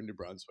here in New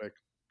Brunswick.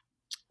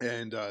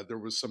 And there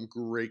was some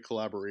great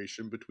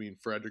collaboration between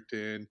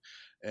Fredericton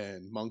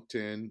and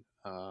Moncton.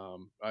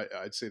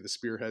 I'd say the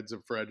spearheads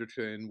of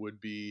Fredericton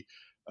would be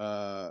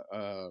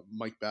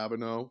Mike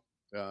Babineau,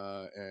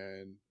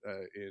 and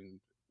in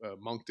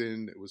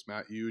Moncton it was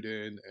Matt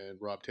Uden and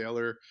Rob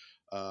Taylor.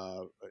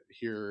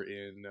 Here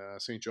in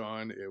St.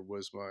 John, it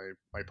was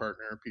my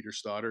partner Peter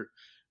Stoddart,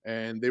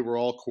 and they were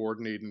all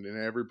coordinating, and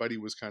everybody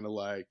was kind of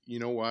like, you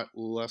know what,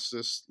 let's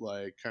just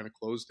like kind of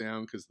close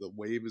down because the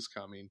wave is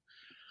coming.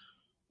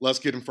 Let's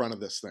get in front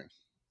of this thing.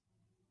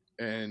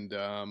 And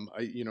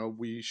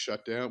we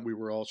shut down. We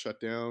were all shut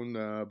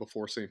down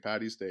before St.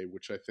 Patty's Day,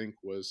 which I think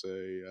was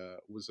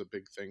a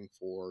big thing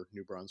for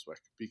New Brunswick,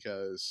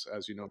 because,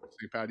 as you know,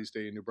 St. Patty's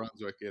Day in New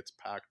Brunswick, it's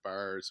packed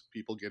bars,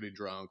 people getting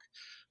drunk,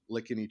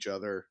 licking each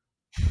other.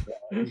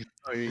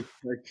 I mean,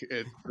 like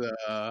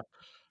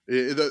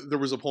there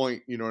was a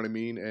point, you know what I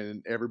mean,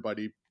 and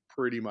everybody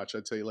pretty much,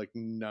 I'd say like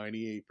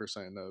 98%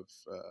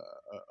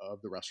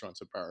 of the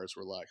restaurants and bars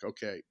were like,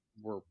 okay,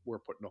 we're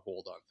putting a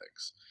hold on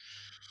things.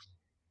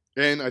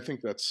 And I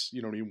think that's,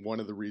 you know, what I mean, one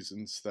of the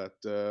reasons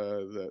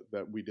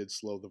that we did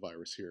slow the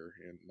virus here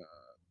in the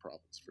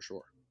province for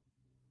sure.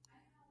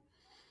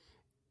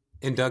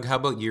 And Doug, how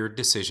about your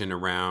decision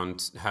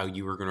around how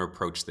you were going to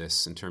approach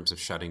this in terms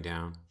of shutting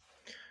down?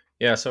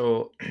 Yeah,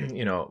 so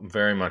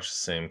very much the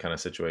same kind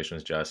of situation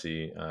as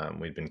Jesse.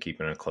 We've been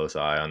keeping a close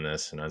eye on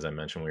this, and as I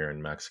mentioned, we were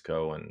in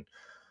Mexico, and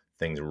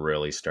things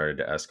really started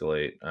to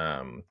escalate.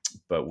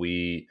 But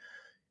we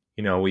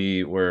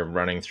were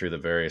running through the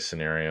various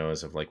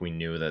scenarios of, like, we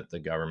knew that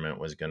the government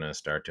was going to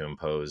start to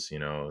impose,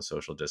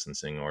 social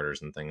distancing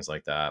orders and things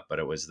like that. But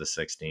it was the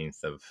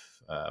 16th of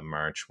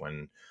March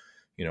when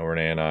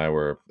Renee and I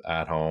were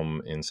at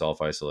home in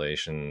self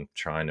isolation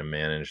trying to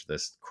manage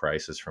this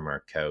crisis from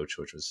our couch,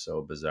 which was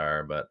so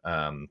bizarre. But,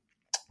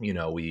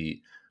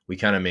 we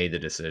kind of made the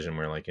decision.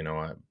 We're like, you know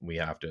what,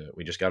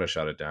 we just got to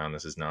shut it down.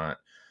 This is not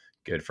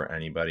good for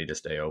anybody to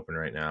stay open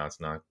right now. It's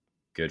not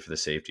good for the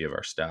safety of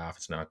our staff.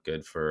 It's not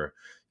good for,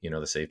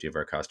 the safety of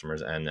our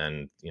customers. And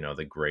then,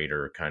 the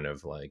greater kind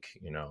of like,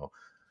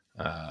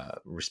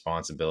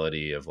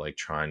 responsibility of like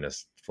trying to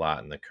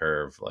flatten the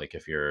curve. Like,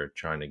 if you're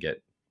trying to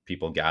get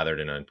people gathered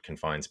in a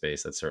confined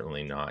space, that's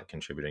certainly not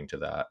contributing to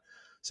that.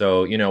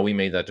 So, we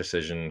made that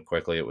decision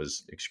quickly. It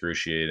was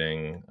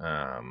excruciating.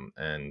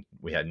 And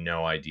we had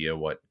no idea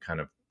what kind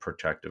of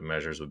protective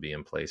measures would be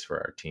in place for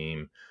our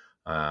team,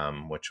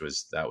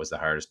 that was the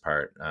hardest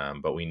part.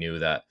 But we knew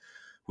that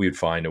we would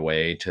find a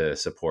way to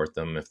support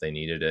them if they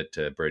needed it,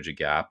 to bridge a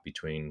gap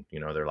between,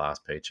 their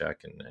last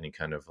paycheck and any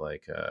kind of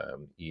like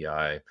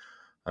EI.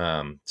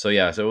 So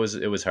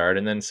it was hard.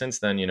 And then since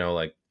then,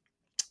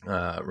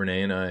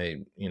 Renee and I,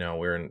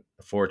 we're in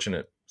a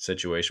fortunate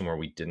situation where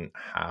we didn't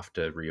have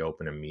to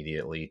reopen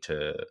immediately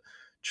to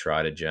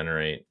try to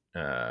generate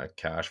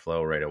cash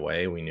flow right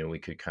away. We knew we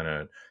could kind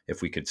of,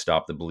 if we could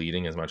stop the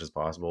bleeding as much as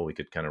possible, we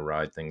could kind of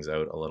ride things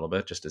out a little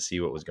bit just to see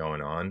what was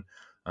going on.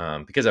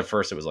 Because at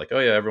first it was like, oh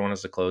yeah, everyone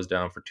has to close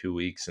down for 2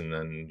 weeks, and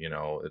then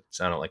it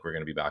sounded like we're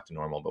going to be back to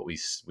normal. But we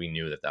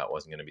knew that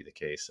wasn't going to be the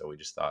case, so we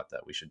just thought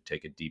that we should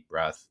take a deep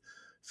breath,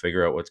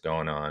 figure out what's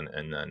going on,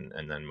 and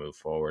then move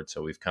forward.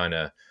 So we've kind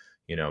of,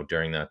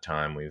 during that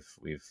time,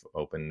 we've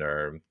opened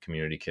our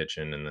community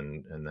kitchen,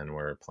 and then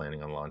we're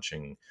planning on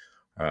launching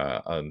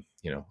a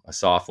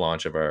soft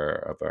launch of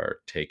our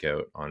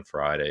takeout on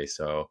Friday.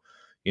 So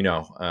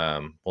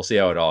we'll see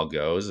how it all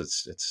goes.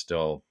 It's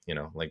still,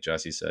 like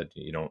Jesse said,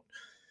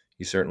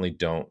 you certainly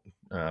don't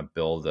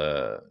build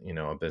a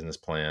business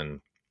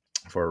plan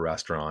for a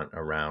restaurant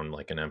around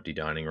like an empty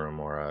dining room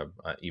or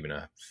even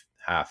a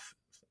half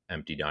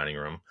empty dining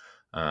room.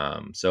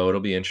 So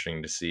it'll be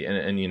interesting to see.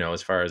 And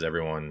as far as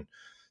everyone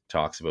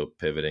talks about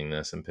pivoting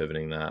this and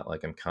pivoting that,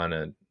 like, I'm kind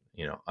of,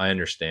 I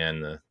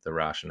understand the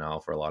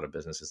rationale for a lot of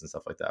businesses and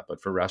stuff like that,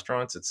 but for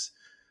restaurants,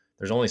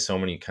 there's only so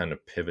many kind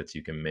of pivots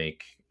you can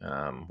make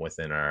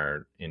within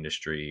our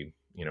industry,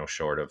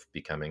 short of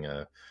becoming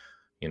a,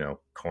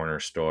 corner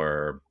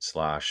store /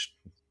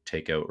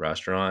 takeout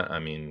restaurant. I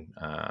mean,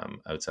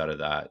 outside of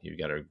that, you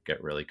got to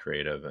get really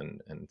creative.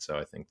 And so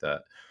I think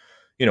that,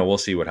 we'll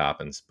see what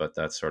happens, but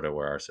that's sort of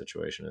where our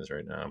situation is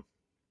right now.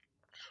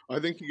 I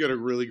think you got a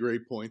really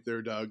great point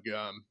there, Doug.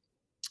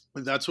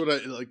 And that's what I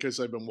like, because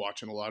I've been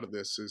watching a lot of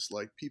this, is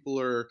like people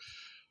are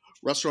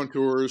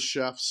restaurateurs,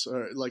 chefs,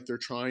 like they're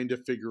trying to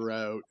figure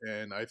out,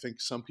 and I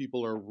think some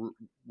people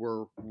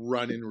were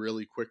running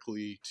really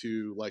quickly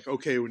to like,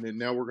 okay,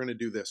 now we're going to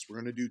do this,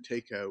 we're going to do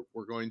takeout,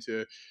 we're going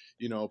to,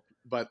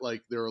 but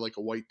like they're like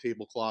a white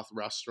tablecloth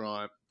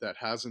restaurant that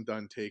hasn't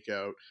done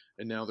takeout,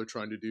 and now they're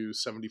trying to do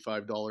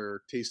 $75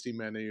 tasting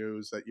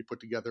menus that you put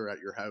together at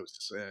your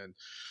house. And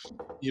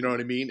you know what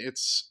I mean?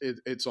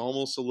 It's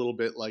almost a little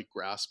bit like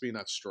grasping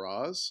at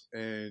straws.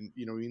 And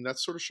I mean, that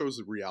sort of shows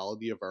the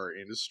reality of our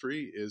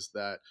industry, is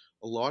that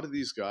a lot of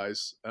these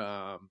guys,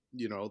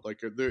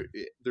 like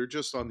they're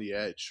just on the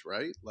edge,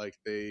 right? Like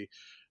they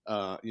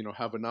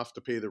have enough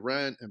to pay the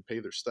rent and pay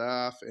their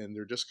staff, and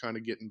they're just kind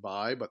of getting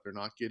by, but they're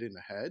not getting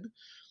ahead.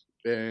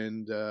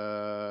 And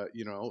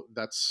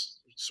that's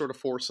sort of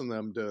forcing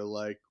them to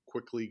like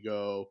quickly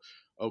go,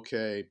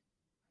 okay,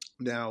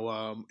 now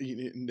I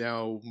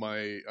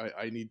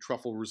need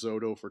truffle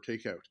risotto for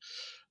takeout,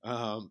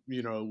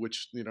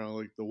 which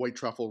like the white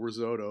truffle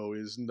risotto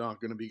is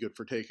not going to be good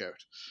for takeout.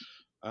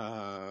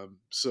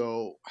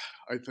 So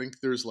I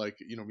think there's like,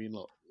 I mean,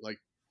 like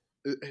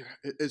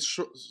it's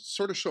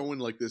sort of showing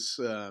like this,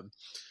 the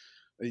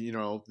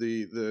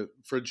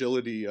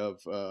fragility of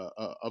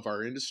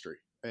our industry.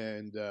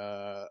 And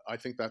I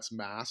think that's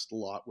masked a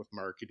lot with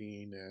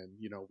marketing. And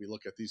we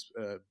look at these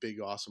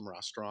big awesome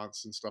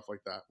restaurants and stuff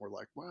like that, we're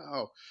like,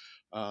 wow,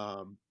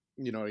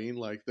 Ian,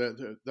 like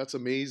that's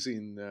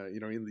amazing.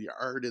 In the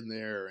art in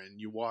there, and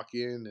you walk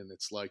in and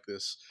it's like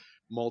this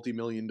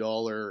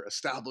multi-million-dollar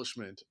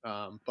establishment.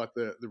 But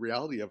the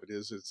reality of it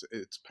is,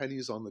 it's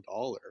pennies on the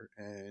dollar,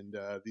 and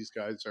these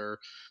guys are,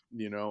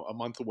 a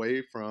month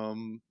away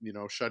from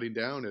shutting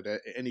down at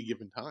any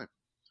given time.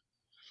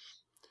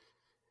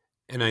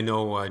 And I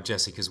know,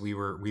 Jesse, because we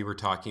were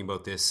talking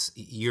about this.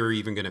 You're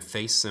even going to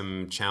face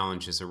some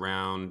challenges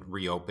around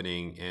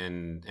reopening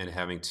and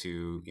having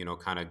to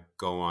kind of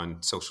go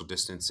on social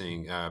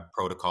distancing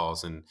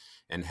protocols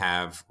and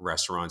have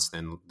restaurants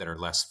then that are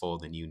less full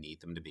than you need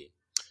them to be.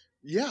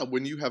 Yeah,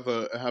 when you have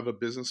a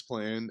business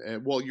plan,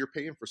 and well, you're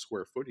paying for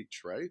square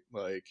footage, right?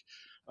 Like,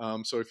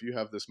 so if you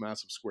have this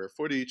massive square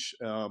footage,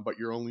 but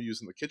you're only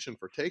using the kitchen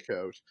for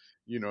takeout,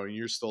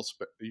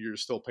 you're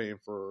still paying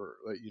for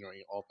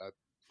all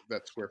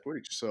that square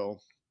footage. So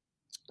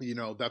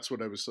that's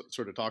what I was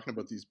sort of talking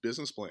about, these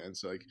business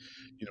plans. Like,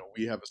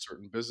 we have a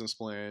certain business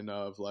plan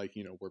of, like,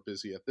 we're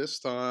busy at this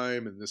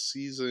time and this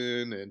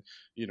season, and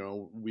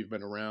we've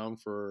been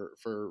around for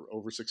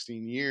over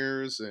 16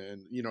 years,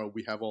 and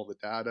we have all the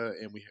data,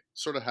 and we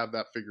sort of have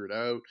that figured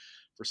out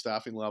for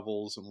staffing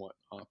levels and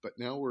whatnot. But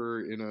now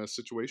we're in a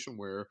situation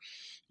where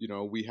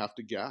we have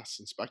to guess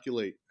and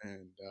speculate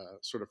and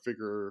sort of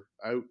figure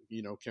out,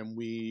 can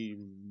we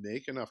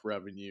make enough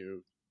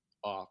revenue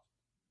off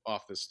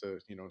this to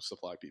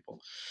supply people.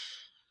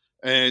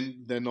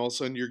 And then all of a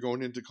sudden you're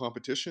going into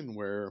competition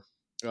where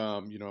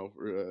Doug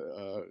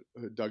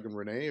and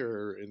Renee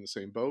are in the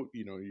same boat.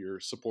 You're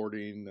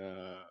supporting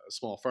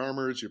small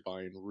farmers, you're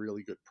buying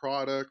really good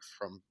product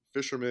from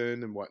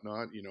fishermen and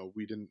whatnot.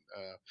 We didn't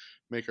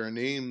make our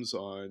names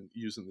on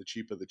using the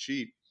cheap of the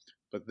cheap,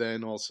 but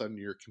then all of a sudden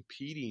you're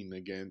competing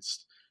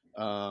against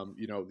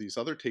these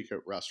other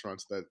takeout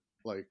restaurants that,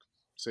 like,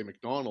 say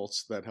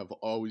McDonald's, that have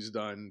always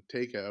done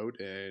takeout,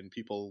 and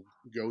people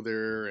go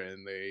there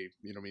and they,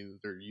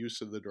 they're used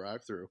to the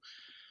drive-through.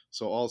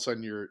 So all of a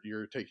sudden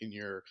you're taking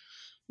your,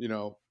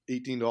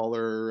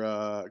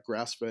 $18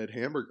 grass-fed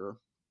hamburger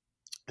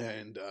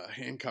and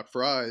hand cut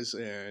fries,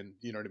 and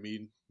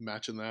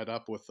matching that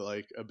up with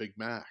like a Big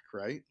Mac,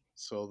 right?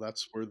 So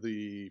that's where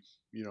the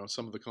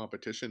some of the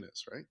competition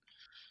is, right?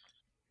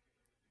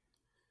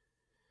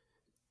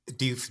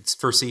 Do you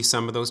foresee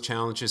some of those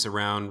challenges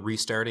around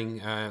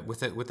restarting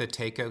with a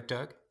takeout,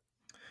 Doug?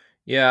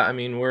 Yeah, I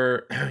mean,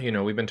 we're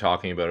we've been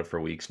talking about it for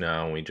weeks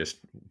now, and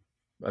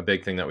a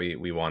big thing that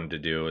we wanted to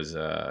do is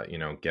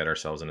get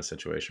ourselves in a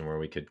situation where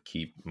we could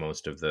keep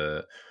most of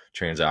the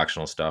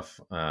transactional stuff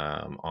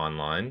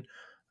online.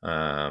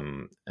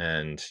 And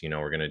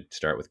we're going to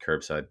start with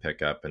curbside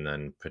pickup and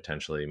then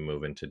potentially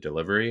move into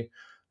delivery.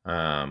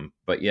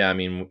 But yeah, I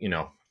mean,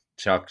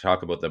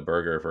 talk about the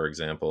burger, for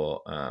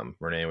example.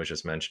 Renee was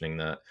just mentioning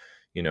that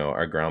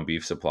our ground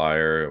beef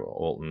supplier,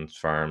 Olton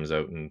Farms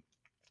out in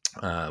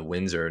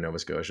Windsor, Nova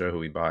Scotia, who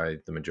we buy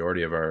the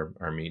majority of our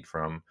meat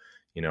from,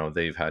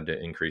 they've had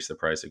to increase the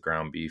price of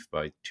ground beef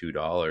by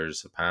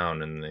 $2 a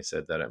pound, and they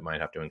said that it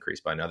might have to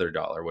increase by another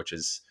dollar, which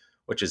is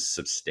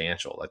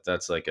substantial. Like,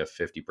 that's like a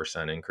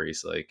 50%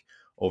 increase, like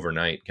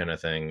overnight kind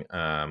of thing.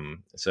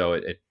 So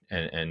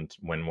and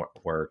when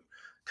we're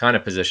kind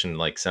of positioned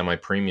like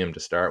semi-premium to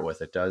start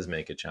with, it does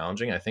make it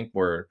challenging. I think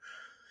we're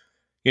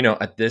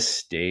at this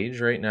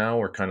stage right now,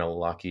 we're kind of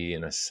lucky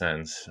in a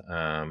sense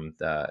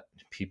that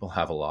people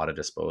have a lot of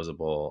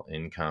disposable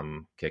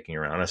income kicking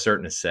around, a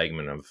certain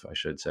segment of, I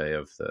should say,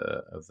 of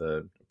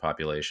the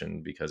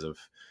population, because of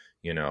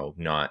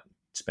not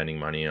spending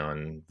money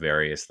on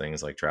various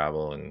things like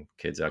travel and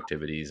kids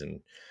activities,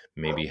 and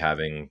maybe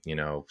having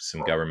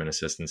some government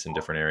assistance in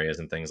different areas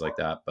and things like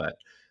that. But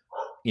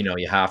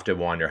you have to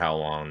wonder how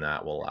long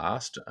that will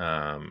last.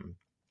 And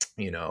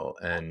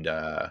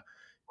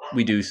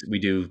we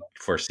do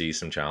foresee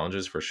some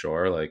challenges for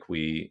sure. Like,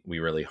 we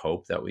really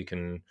hope that we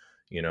can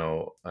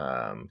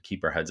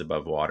keep our heads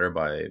above water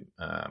by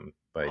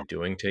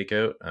doing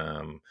takeout.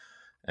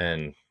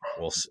 And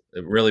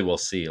we'll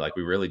see. Like,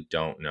 we really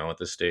don't know at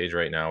this stage.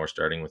 Right now we're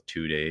starting with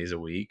 2 days a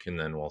week, and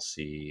then we'll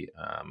see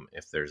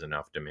if there's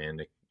enough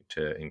demand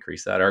to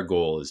increase that. Our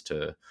goal is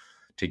to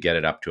get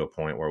it up to a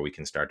point where we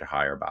can start to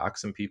hire back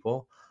some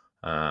people.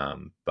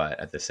 But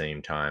at the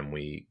same time,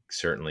 we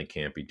certainly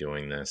can't be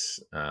doing this,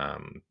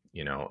 and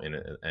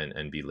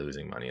be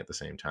losing money at the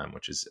same time,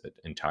 which is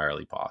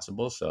entirely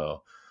possible.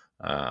 So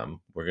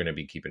we're going to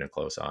be keeping a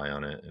close eye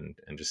on it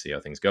and just see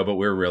how things go. But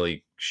we're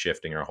really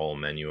shifting our whole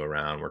menu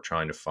around. We're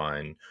trying to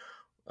find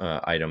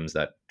items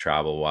that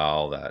travel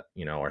well, that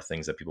are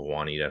things that people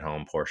want to eat at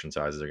home. Portion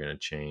sizes are going to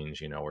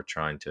change. We're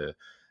trying to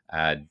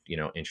add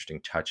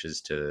interesting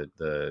touches to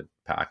the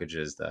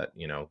packages that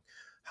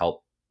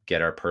help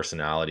get our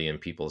personality in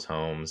people's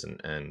homes,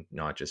 and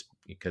not just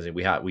because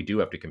we do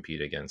have to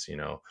compete against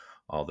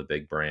all the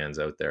big brands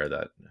out there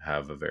that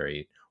have a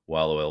very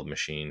well-oiled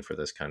machine for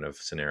this kind of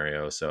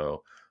scenario.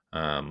 So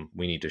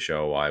we need to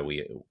show why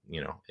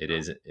it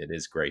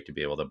is great to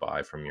be able to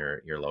buy from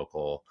your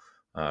local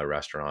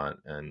restaurant.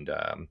 And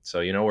so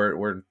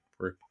we're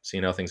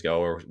seeing how things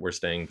go. We're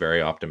staying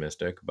very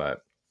optimistic,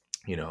 but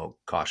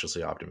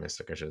cautiously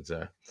optimistic, I should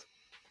say.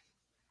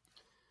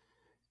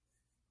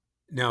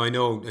 Now, I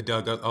know,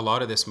 Doug, a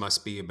lot of this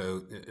must be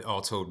about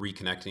also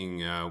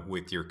reconnecting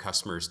with your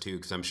customers too,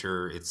 because I'm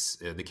sure it's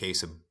the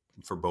case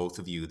for both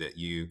of you that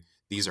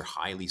these are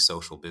highly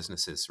social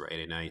businesses,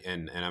 right?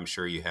 And I'm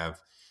sure you have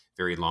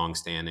very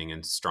long-standing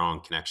and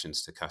strong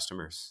connections to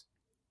customers.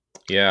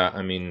 Yeah,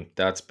 I mean,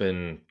 that's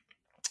been,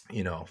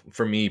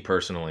 for me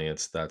personally,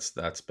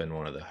 that's been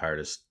one of the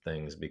hardest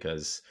things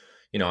because,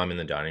 I'm in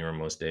the dining room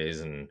most days,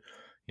 and,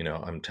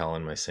 I'm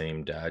telling my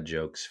same dad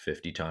jokes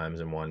 50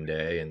 times in one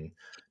day. And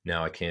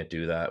now I can't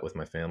do that with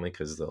my family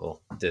because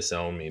they'll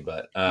disown me.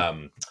 But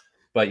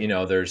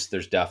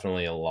there's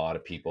definitely a lot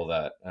of people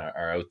that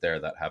are out there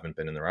that haven't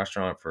been in the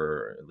restaurant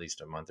for at least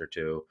a month or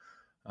two.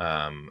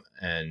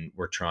 And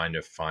we're trying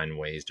to find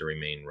ways to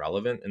remain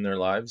relevant in their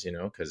lives,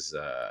 because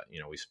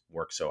we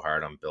work so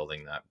hard on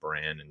building that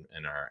brand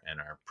and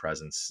our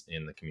presence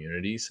in the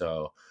community.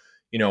 So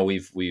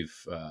we've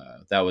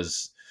that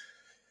was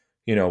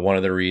one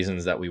of the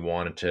reasons that we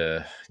wanted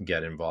to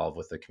get involved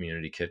with the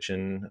community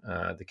kitchen,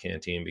 the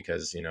canteen,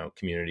 because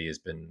community has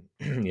been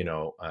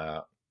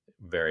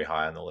very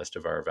high on the list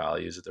of our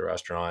values at the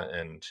restaurant.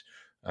 And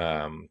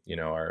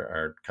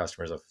our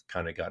customers have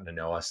kind of gotten to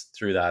know us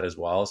through that as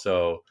well.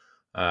 So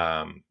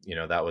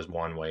that was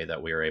one way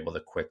that we were able to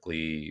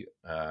quickly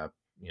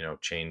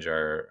change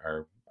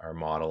our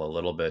model a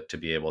little bit to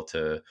be able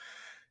to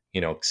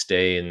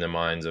stay in the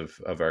minds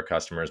of our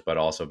customers, but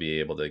also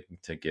be able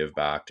to give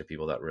back to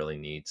people that really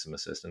need some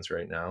assistance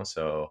right now.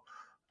 So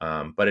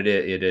but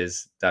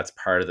that's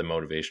part of the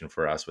motivation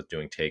for us with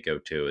doing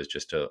takeout too, is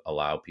just to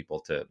allow people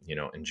to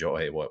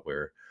enjoy what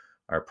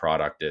our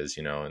product is.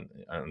 And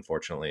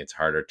unfortunately it's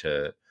harder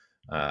to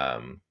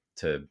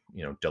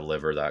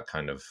deliver that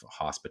kind of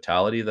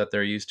hospitality that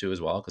they're used to as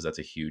well, because that's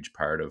a huge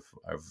part of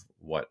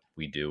what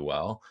we do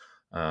well.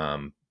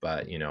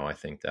 But I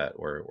think that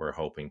we're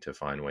hoping to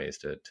find ways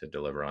to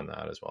deliver on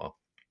that as well.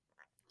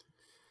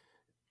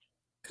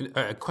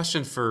 A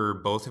question for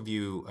both of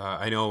you.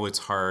 I know it's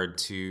hard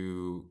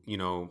to,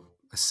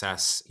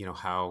 assess,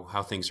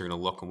 how things are going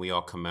to look when we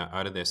all come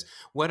out of this.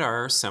 What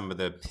are some of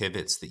the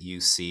pivots that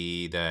you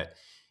see that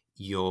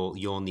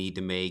you'll need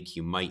to make,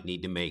 you might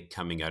need to make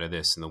coming out of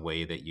this in the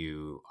way that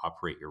you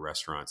operate your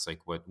restaurants? Like,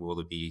 what will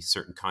there be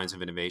certain kinds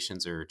of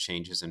innovations or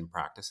changes in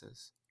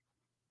practices?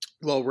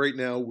 Well, right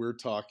now we're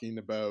talking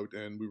about,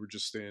 and we were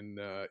just in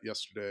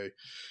yesterday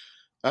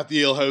at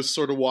the ale house,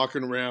 sort of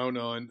walking around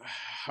on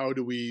how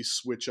do we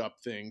switch up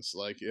things.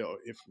 Like,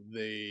 if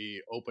they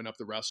open up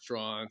the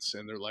restaurants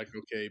and they're like,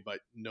 okay, but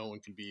no one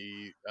can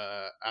be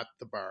at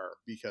the bar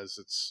because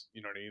it's,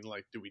 you know what I mean?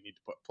 Like, do we need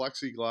to put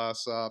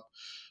plexiglass up?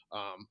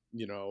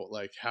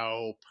 Like,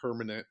 how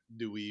permanent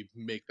do we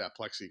make that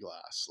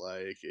plexiglass?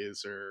 Like,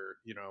 is there,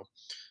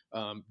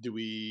 are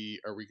we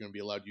going to be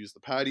allowed to use the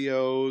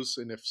patios?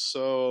 And if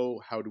so,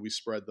 how do we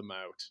spread them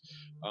out?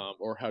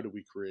 Or how do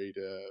we create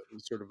a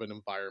sort of an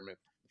environment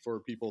for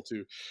people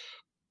to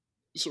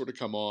sort of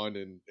come on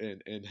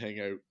and hang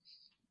out?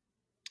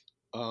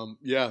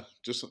 Yeah,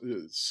 just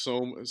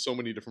so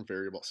many different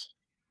variables.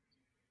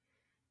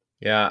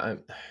 Yeah,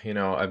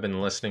 I've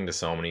been listening to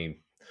so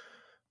many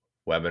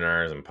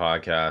webinars and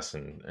podcasts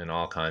and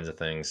all kinds of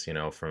things,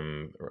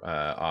 from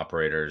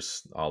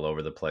operators all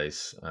over the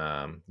place.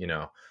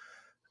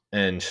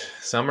 And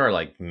some are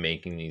like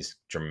making these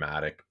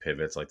dramatic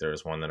pivots. Like there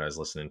was one that I was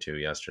listening to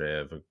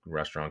yesterday of a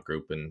restaurant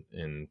group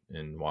in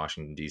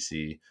Washington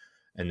D.C.,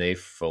 and they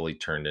fully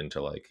turned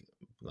into like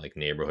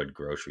neighborhood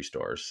grocery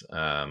stores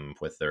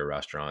with their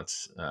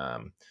restaurants.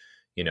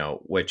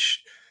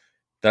 Which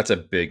that's a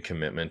big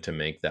commitment to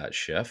make that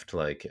shift.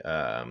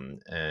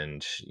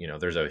 And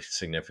there's a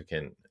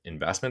significant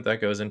investment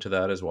that goes into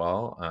that as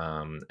well.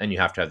 And you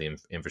have to have the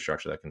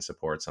infrastructure that can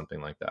support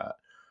something like that.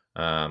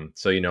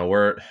 So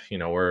we're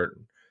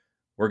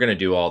going to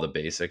do all the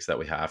basics that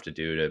we have to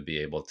do to be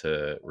able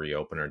to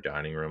reopen our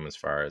dining room, as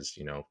far as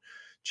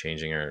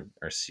changing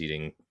our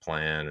seating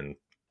plan and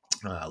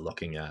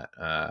looking at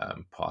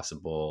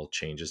possible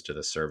changes to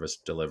the service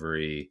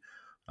delivery.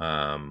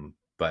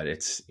 But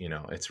it's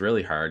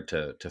really hard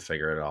to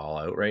figure it all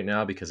out right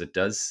now, because it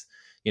does,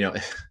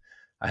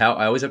 I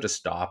always have to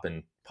stop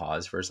and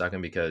pause for a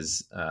second,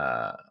 because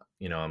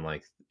I'm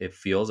like, it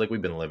feels like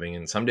we've been living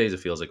in, some days it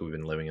feels like we've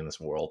been living in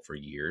this world for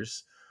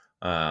years.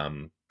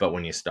 But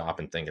when you stop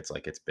and think, it's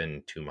like it's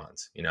been 2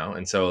 months,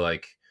 and so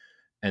like,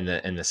 and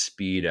the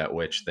speed at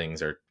which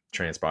things are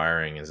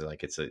transpiring is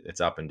like,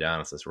 it's up and down.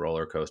 It's this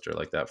roller coaster.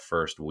 Like that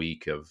first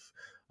week of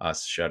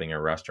us shutting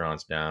our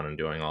restaurants down and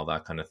doing all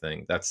that kind of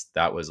thing,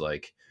 that was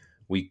like,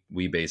 we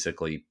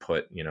basically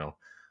put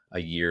a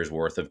year's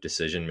worth of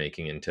decision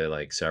making into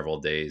like several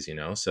days.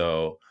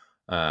 So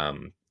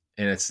I'm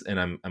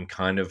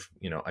kind of,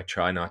 I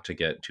try not to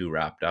get too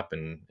wrapped up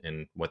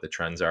in what the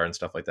trends are and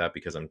stuff like that,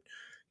 because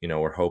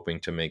we're hoping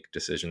to make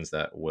decisions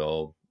that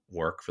will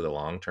work for the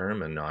long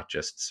term and not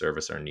just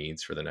service our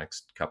needs for the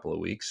next couple of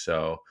weeks.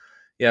 So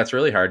yeah, it's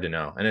really hard to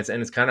know, and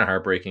it's kind of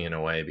heartbreaking in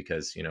a way,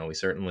 because we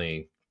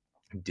certainly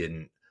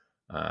didn't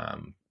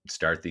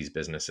start these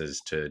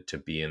businesses to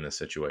be in this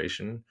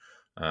situation.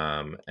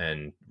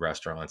 And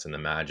restaurants and the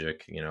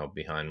magic,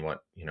 behind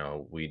what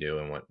we do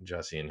and what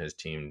Jesse and his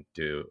team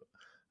do,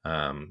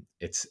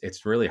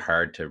 it's really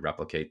hard to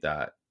replicate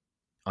that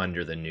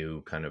under the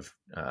new kind of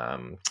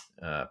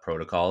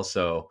protocol.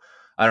 So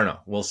I don't know.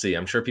 We'll see.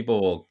 I'm sure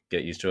people will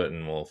get used to it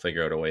and we'll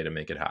figure out a way to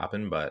make it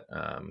happen. But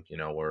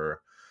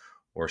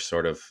we're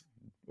sort of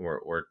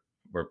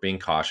we're being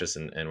cautious,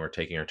 and we're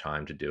taking our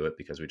time to do it,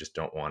 because we just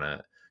don't want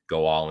to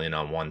go all in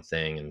on one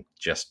thing and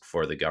just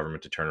for the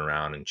government to turn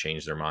around and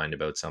change their mind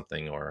about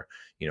something, or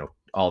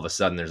all of a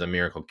sudden there's a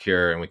miracle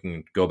cure and we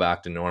can go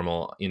back to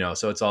normal.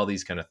 So it's all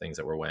these kind of things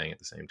that we're weighing at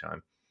the same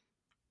time.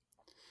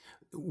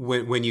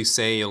 When you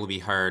say it'll be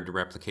hard to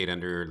replicate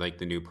under like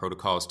the new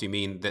protocols, do you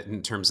mean that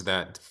in terms of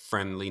that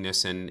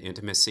friendliness and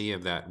intimacy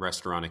of that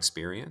restaurant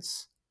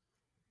experience?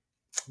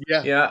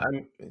 Yeah. Yeah,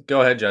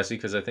 go ahead, Jesse,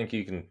 because I think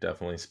you can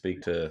definitely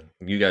speak to.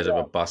 You guys have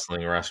a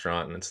bustling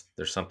restaurant, and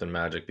there's something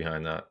magic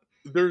behind that.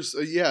 There's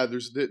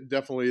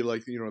definitely,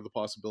 like, the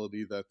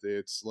possibility that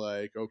it's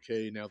like,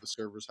 okay, now the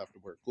servers have to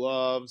wear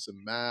gloves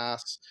and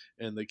masks,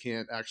 and they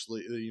can't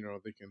actually,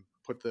 they can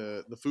put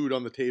the food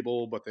on the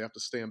table, but they have to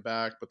stand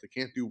back, but they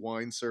can't do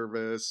wine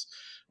service.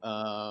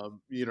 I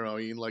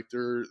mean, like,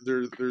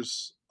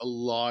 there's a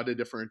lot of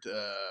different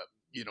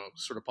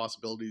sort of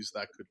possibilities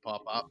that could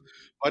pop up,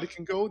 but it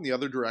can go in the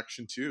other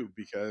direction too,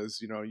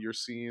 because you're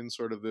seeing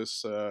sort of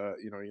this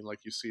like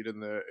you see it in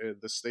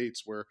the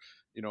States, where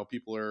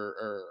people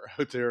are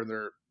out there and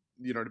they're,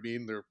 what I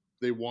mean,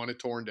 they want it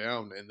torn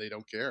down and they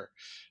don't care.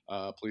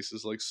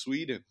 Places like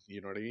Sweden,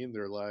 what I mean,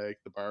 they're like,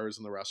 the bars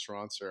and the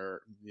restaurants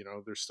are,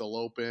 they're still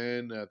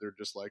open. They're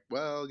just like,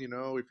 well, if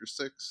you're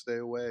sick, stay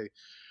away.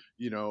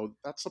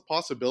 That's a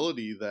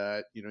possibility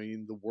that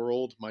the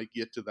world might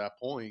get to that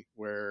point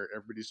where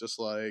everybody's just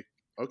like,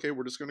 okay,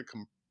 we're just going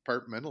to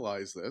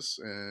compartmentalize this,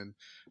 and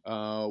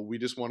we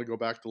just want to go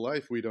back to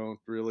life. We don't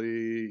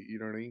really,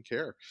 what I mean,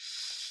 care.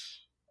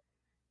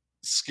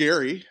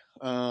 Scary.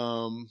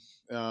 Uh,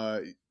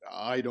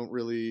 I don't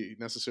really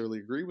necessarily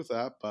agree with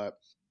that, but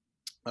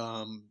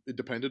it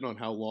depended on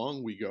how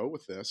long we go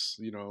with this.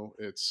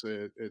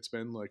 It's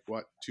been like,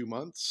 what, 2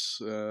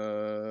 months,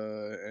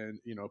 and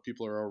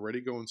people are already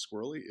going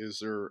squirrely. Is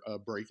there a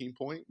breaking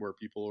point where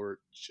people are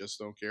just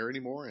don't care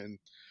anymore and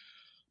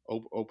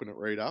open it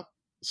right up?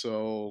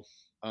 So,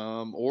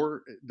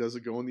 or does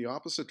it go in the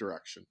opposite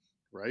direction?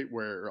 Right,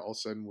 where all of a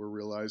sudden we're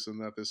realizing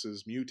that this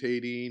is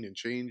mutating and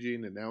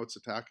changing, and now it's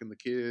attacking the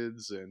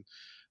kids. And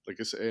like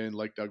I said, and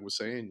like Doug was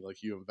saying,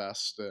 like, you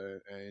invest,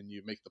 and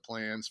you make the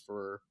plans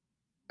for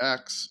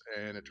X,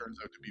 and it turns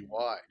out to be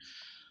Y.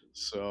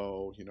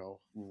 So,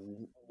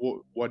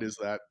 what is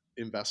that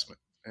investment?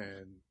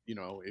 And,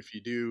 if you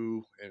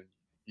do, and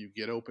you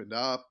get opened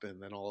up, and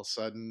then all of a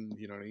sudden,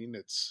 what I mean,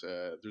 it's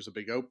there's a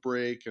big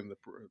outbreak, and the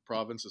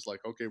province is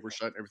like, okay, we're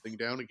shutting everything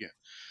down again.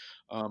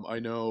 I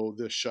know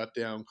the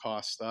shutdown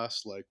cost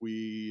us, like,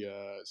 we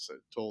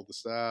told the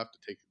staff to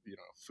take,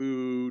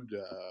 food,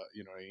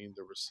 I mean,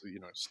 there was,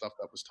 stuff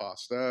that was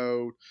tossed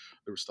out,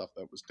 there was stuff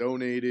that was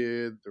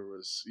donated, there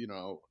was,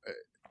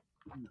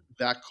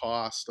 that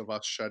cost of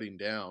us shutting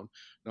down,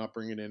 not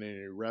bringing in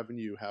any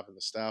revenue, having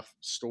the staff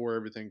store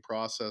everything,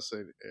 process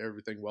it,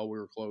 everything while we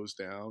were closed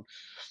down,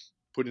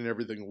 putting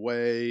everything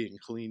away and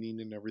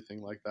cleaning and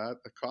everything like that,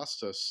 that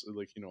cost us,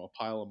 like, a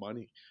pile of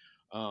money.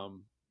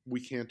 We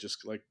can't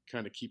just, like,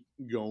 kind of keep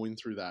going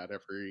through that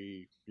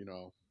every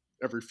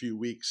few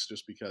weeks,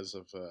 just because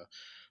of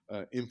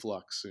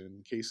influx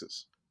in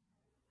cases.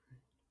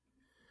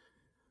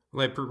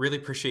 Well, really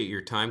appreciate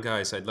your time,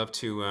 guys. I'd love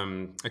to.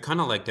 I kind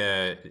of like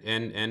to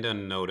end on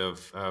a note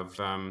of,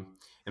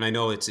 and I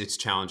know it's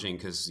challenging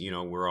because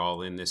we're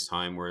all in this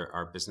time where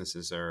our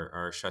businesses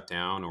are shut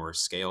down or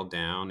scaled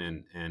down,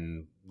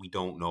 and we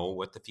don't know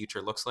what the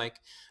future looks like.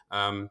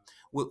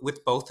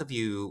 With both of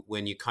you,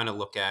 when you kind of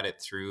look at it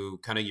through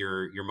kind of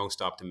your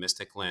most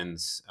optimistic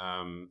lens,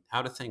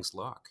 how do things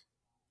look?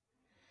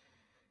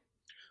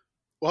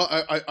 Well,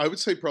 I would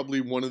say probably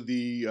one of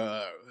the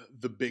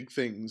big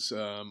things,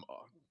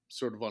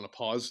 sort of on a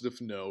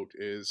positive note,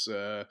 is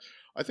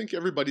I think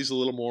everybody's a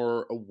little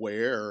more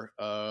aware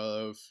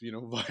of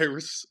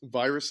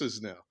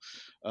viruses now,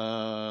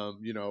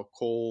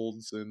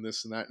 colds and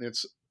this and that, and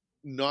it's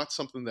not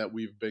something that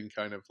we've been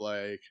kind of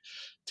like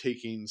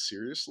taking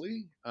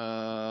seriously.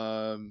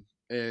 And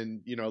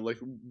like,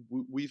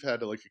 we've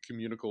had like a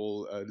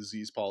communicable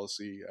disease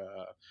policy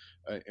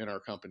in our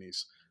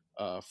companies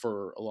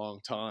for a long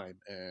time,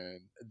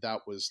 and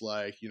that was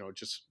like,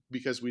 just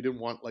because we didn't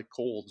want like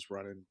colds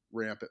running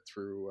rampant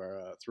through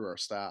our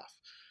staff.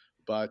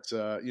 But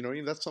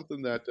that's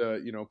something that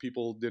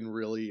people didn't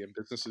really, and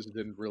businesses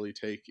didn't really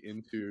take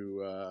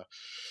into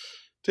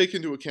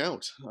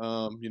account.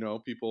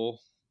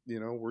 People,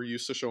 were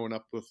used to showing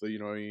up with the,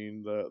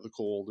 the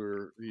cold,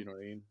 or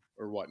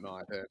or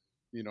whatnot, and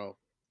you know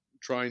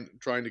trying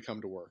to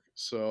come to work.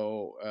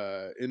 So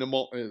in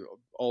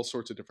all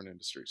sorts of different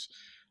industries.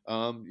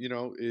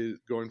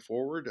 Going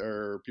forward,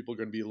 are people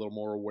going to be a little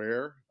more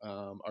aware?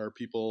 Are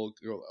people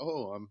go,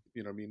 oh,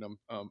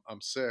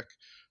 I'm sick,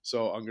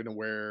 so I'm going to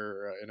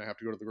wear, and I have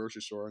to go to the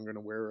grocery store. I'm going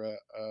to wear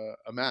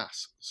a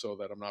mask so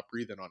that I'm not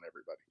breathing on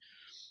everybody.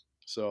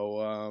 So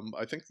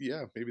I think,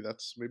 yeah, maybe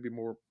that's maybe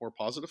more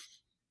positive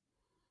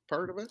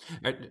part of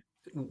it.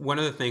 One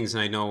of the things,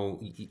 and I know,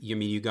 I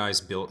mean, you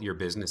guys built your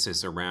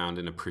businesses around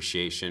an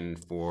appreciation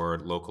for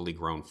locally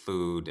grown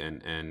food,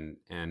 and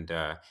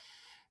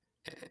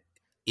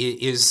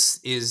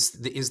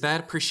is that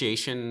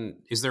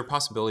appreciation? Is there a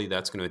possibility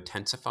that's going to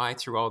intensify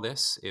through all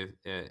this? If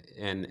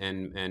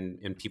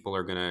and people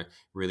are going to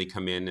really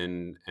come in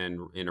and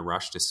in a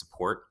rush to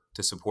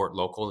support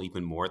local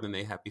even more than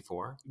they have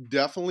before?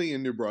 Definitely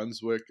in New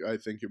Brunswick, I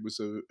think it was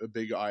a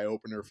big eye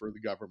opener for the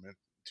government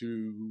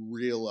to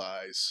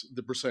realize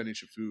the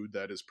percentage of food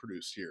that is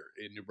produced here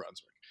in New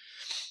Brunswick.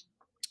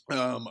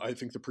 I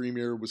think the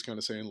premier was kind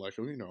of saying like,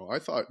 oh, I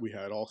thought we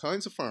had all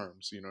kinds of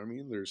farms. You know what I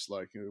mean? There's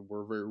like,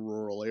 we're a very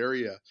rural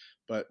area,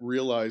 but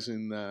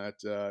realizing that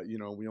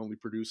we only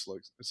produce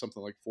like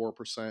something like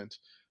 4%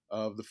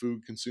 of the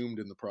food consumed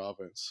in the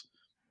province.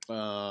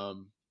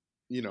 Um,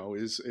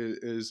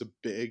 is a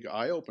big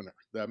eye opener.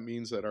 That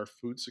means that our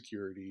food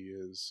security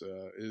is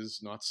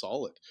not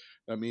solid.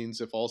 That means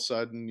if all of a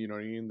sudden,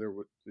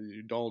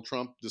 Donald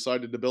Trump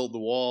decided to build the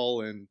wall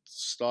and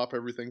stop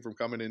everything from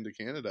coming into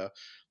Canada,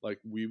 like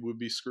we would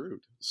be screwed.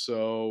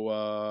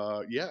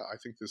 So yeah, I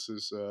think this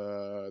is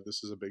a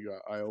big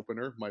eye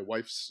opener. My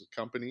wife's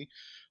company,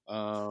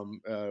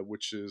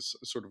 which is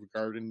sort of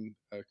garden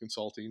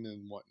consulting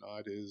and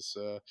whatnot, is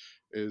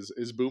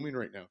booming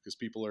right now because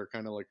people are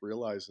kind of like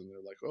realizing,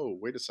 they're like, oh,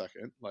 wait a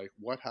second, like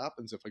what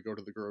happens if I go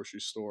to the grocery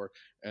store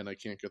and I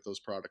can't get those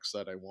products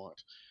that I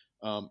want?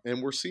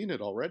 And we're seeing it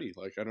already.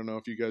 Like, I don't know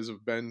if you guys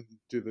have been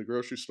to the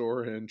grocery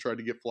store and tried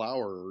to get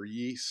flour or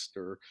yeast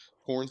or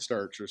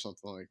cornstarch or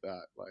something like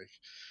that. Like,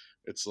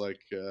 it's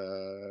like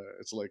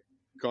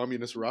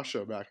communist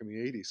Russia back in the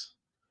 80s.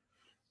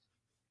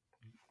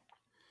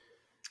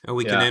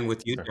 We can Yeah. end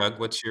with you, Doug.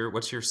 What's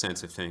your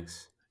sense of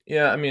things?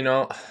 Yeah, I mean,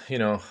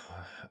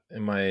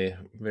 in my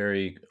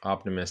very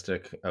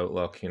optimistic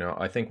outlook,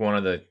 I think one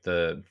of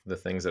the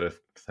things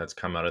that's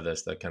come out of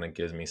this that kind of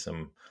gives me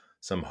some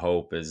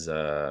hope is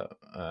I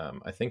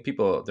think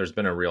there's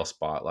been a real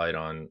spotlight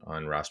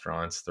on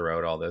restaurants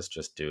throughout all this,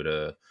 just due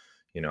to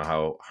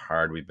how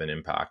hard we've been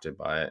impacted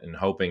by it, and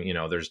hoping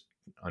there's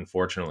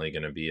unfortunately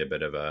going to be a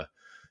bit of a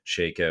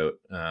shakeout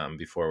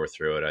before we're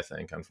through it, I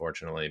think,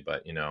 unfortunately.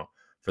 But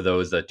for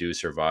those that do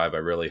survive, I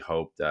really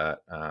hope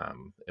that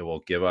it will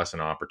give us an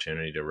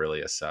opportunity to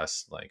really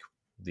assess like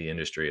the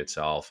industry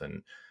itself,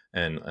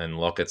 and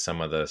look at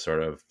some of the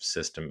sort of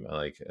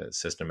systematic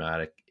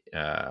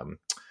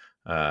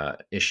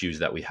issues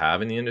that we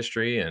have in the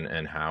industry,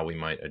 and how we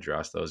might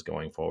address those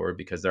going forward,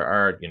 because there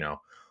are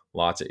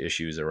lots of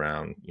issues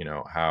around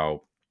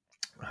how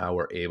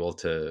we're able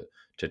to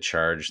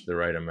charge the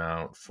right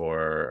amount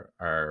for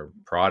our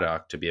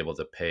product to be able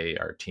to pay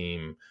our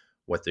team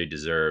what they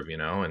deserve,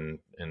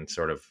 and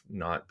sort of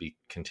not be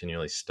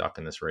continually stuck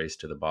in this race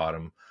to the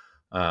bottom.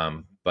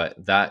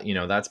 But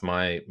that's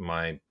my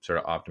sort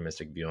of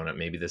optimistic view on it.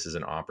 Maybe this is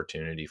an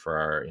opportunity for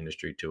our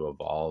industry to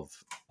evolve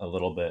a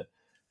little bit,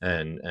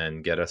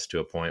 and get us to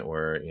a point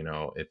where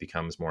it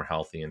becomes more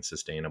healthy and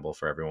sustainable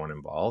for everyone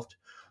involved.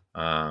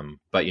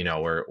 But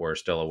we're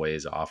still a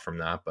ways off from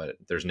that. But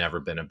there's never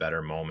been a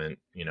better moment,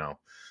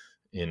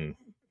 in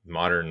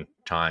modern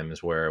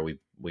times, where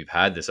we've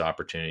had this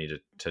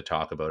opportunity to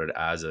talk about it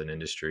as an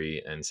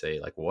industry and say,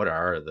 like, what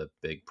are the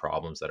big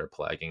problems that are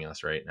plaguing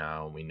us right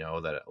now? And we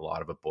know that a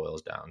lot of it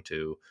boils down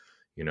to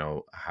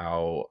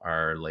how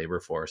our labor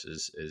force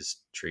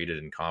is treated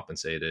and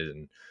compensated,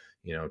 and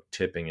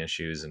tipping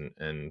issues,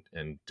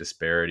 and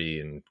disparity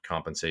and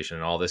compensation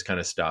and all this kind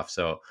of stuff.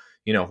 So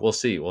we'll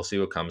see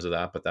what comes of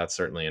that, but that's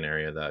certainly an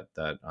area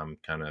that I'm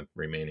kind of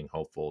remaining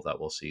hopeful that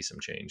we'll see some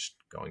change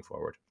going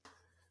forward.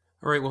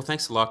 All right. Well,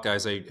 thanks a lot,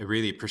 guys. I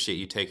really appreciate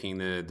you taking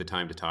the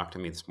time to talk to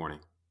me this morning.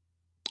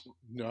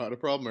 Not a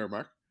problem there,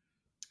 Mark.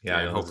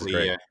 Yeah, and no, this is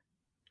great.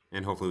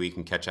 hopefully we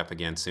can catch up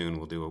again soon.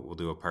 We'll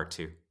do a part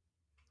 2.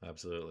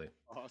 Absolutely.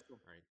 Awesome. All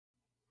right.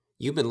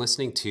 You've been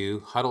listening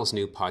to Huddle's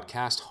new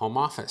podcast, Home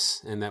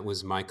Office, and that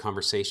was my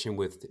conversation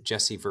with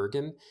Jesse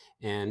Vergen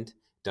and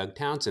Doug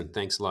Townsend.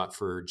 Thanks a lot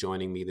for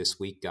joining me this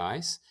week,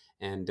 guys.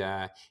 And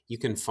you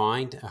can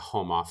find a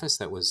Home Office,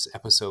 that was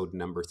episode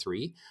number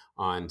 3,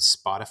 on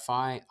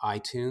Spotify,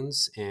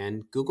 iTunes,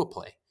 and Google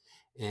Play.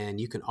 And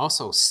you can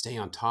also stay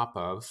on top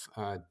of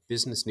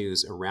business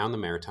news around the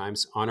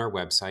Maritimes on our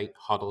website,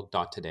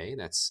 huddle.today.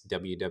 That's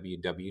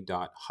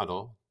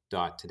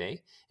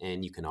www.huddle.today.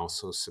 And you can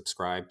also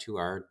subscribe to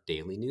our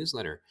daily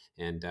newsletter.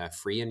 And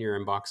free in your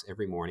inbox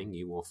every morning,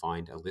 you will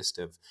find a list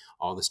of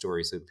all the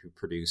stories that we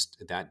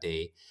produced that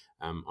day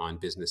on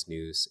business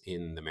news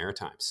in the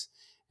Maritimes.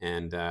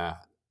 And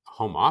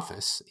Home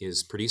Office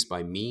is produced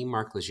by me,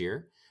 Mark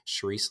Legier,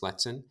 Cherise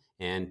Letson,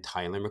 and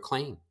Tyler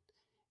McLean.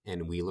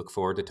 and we look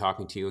forward to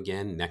talking to you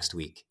again next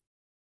week.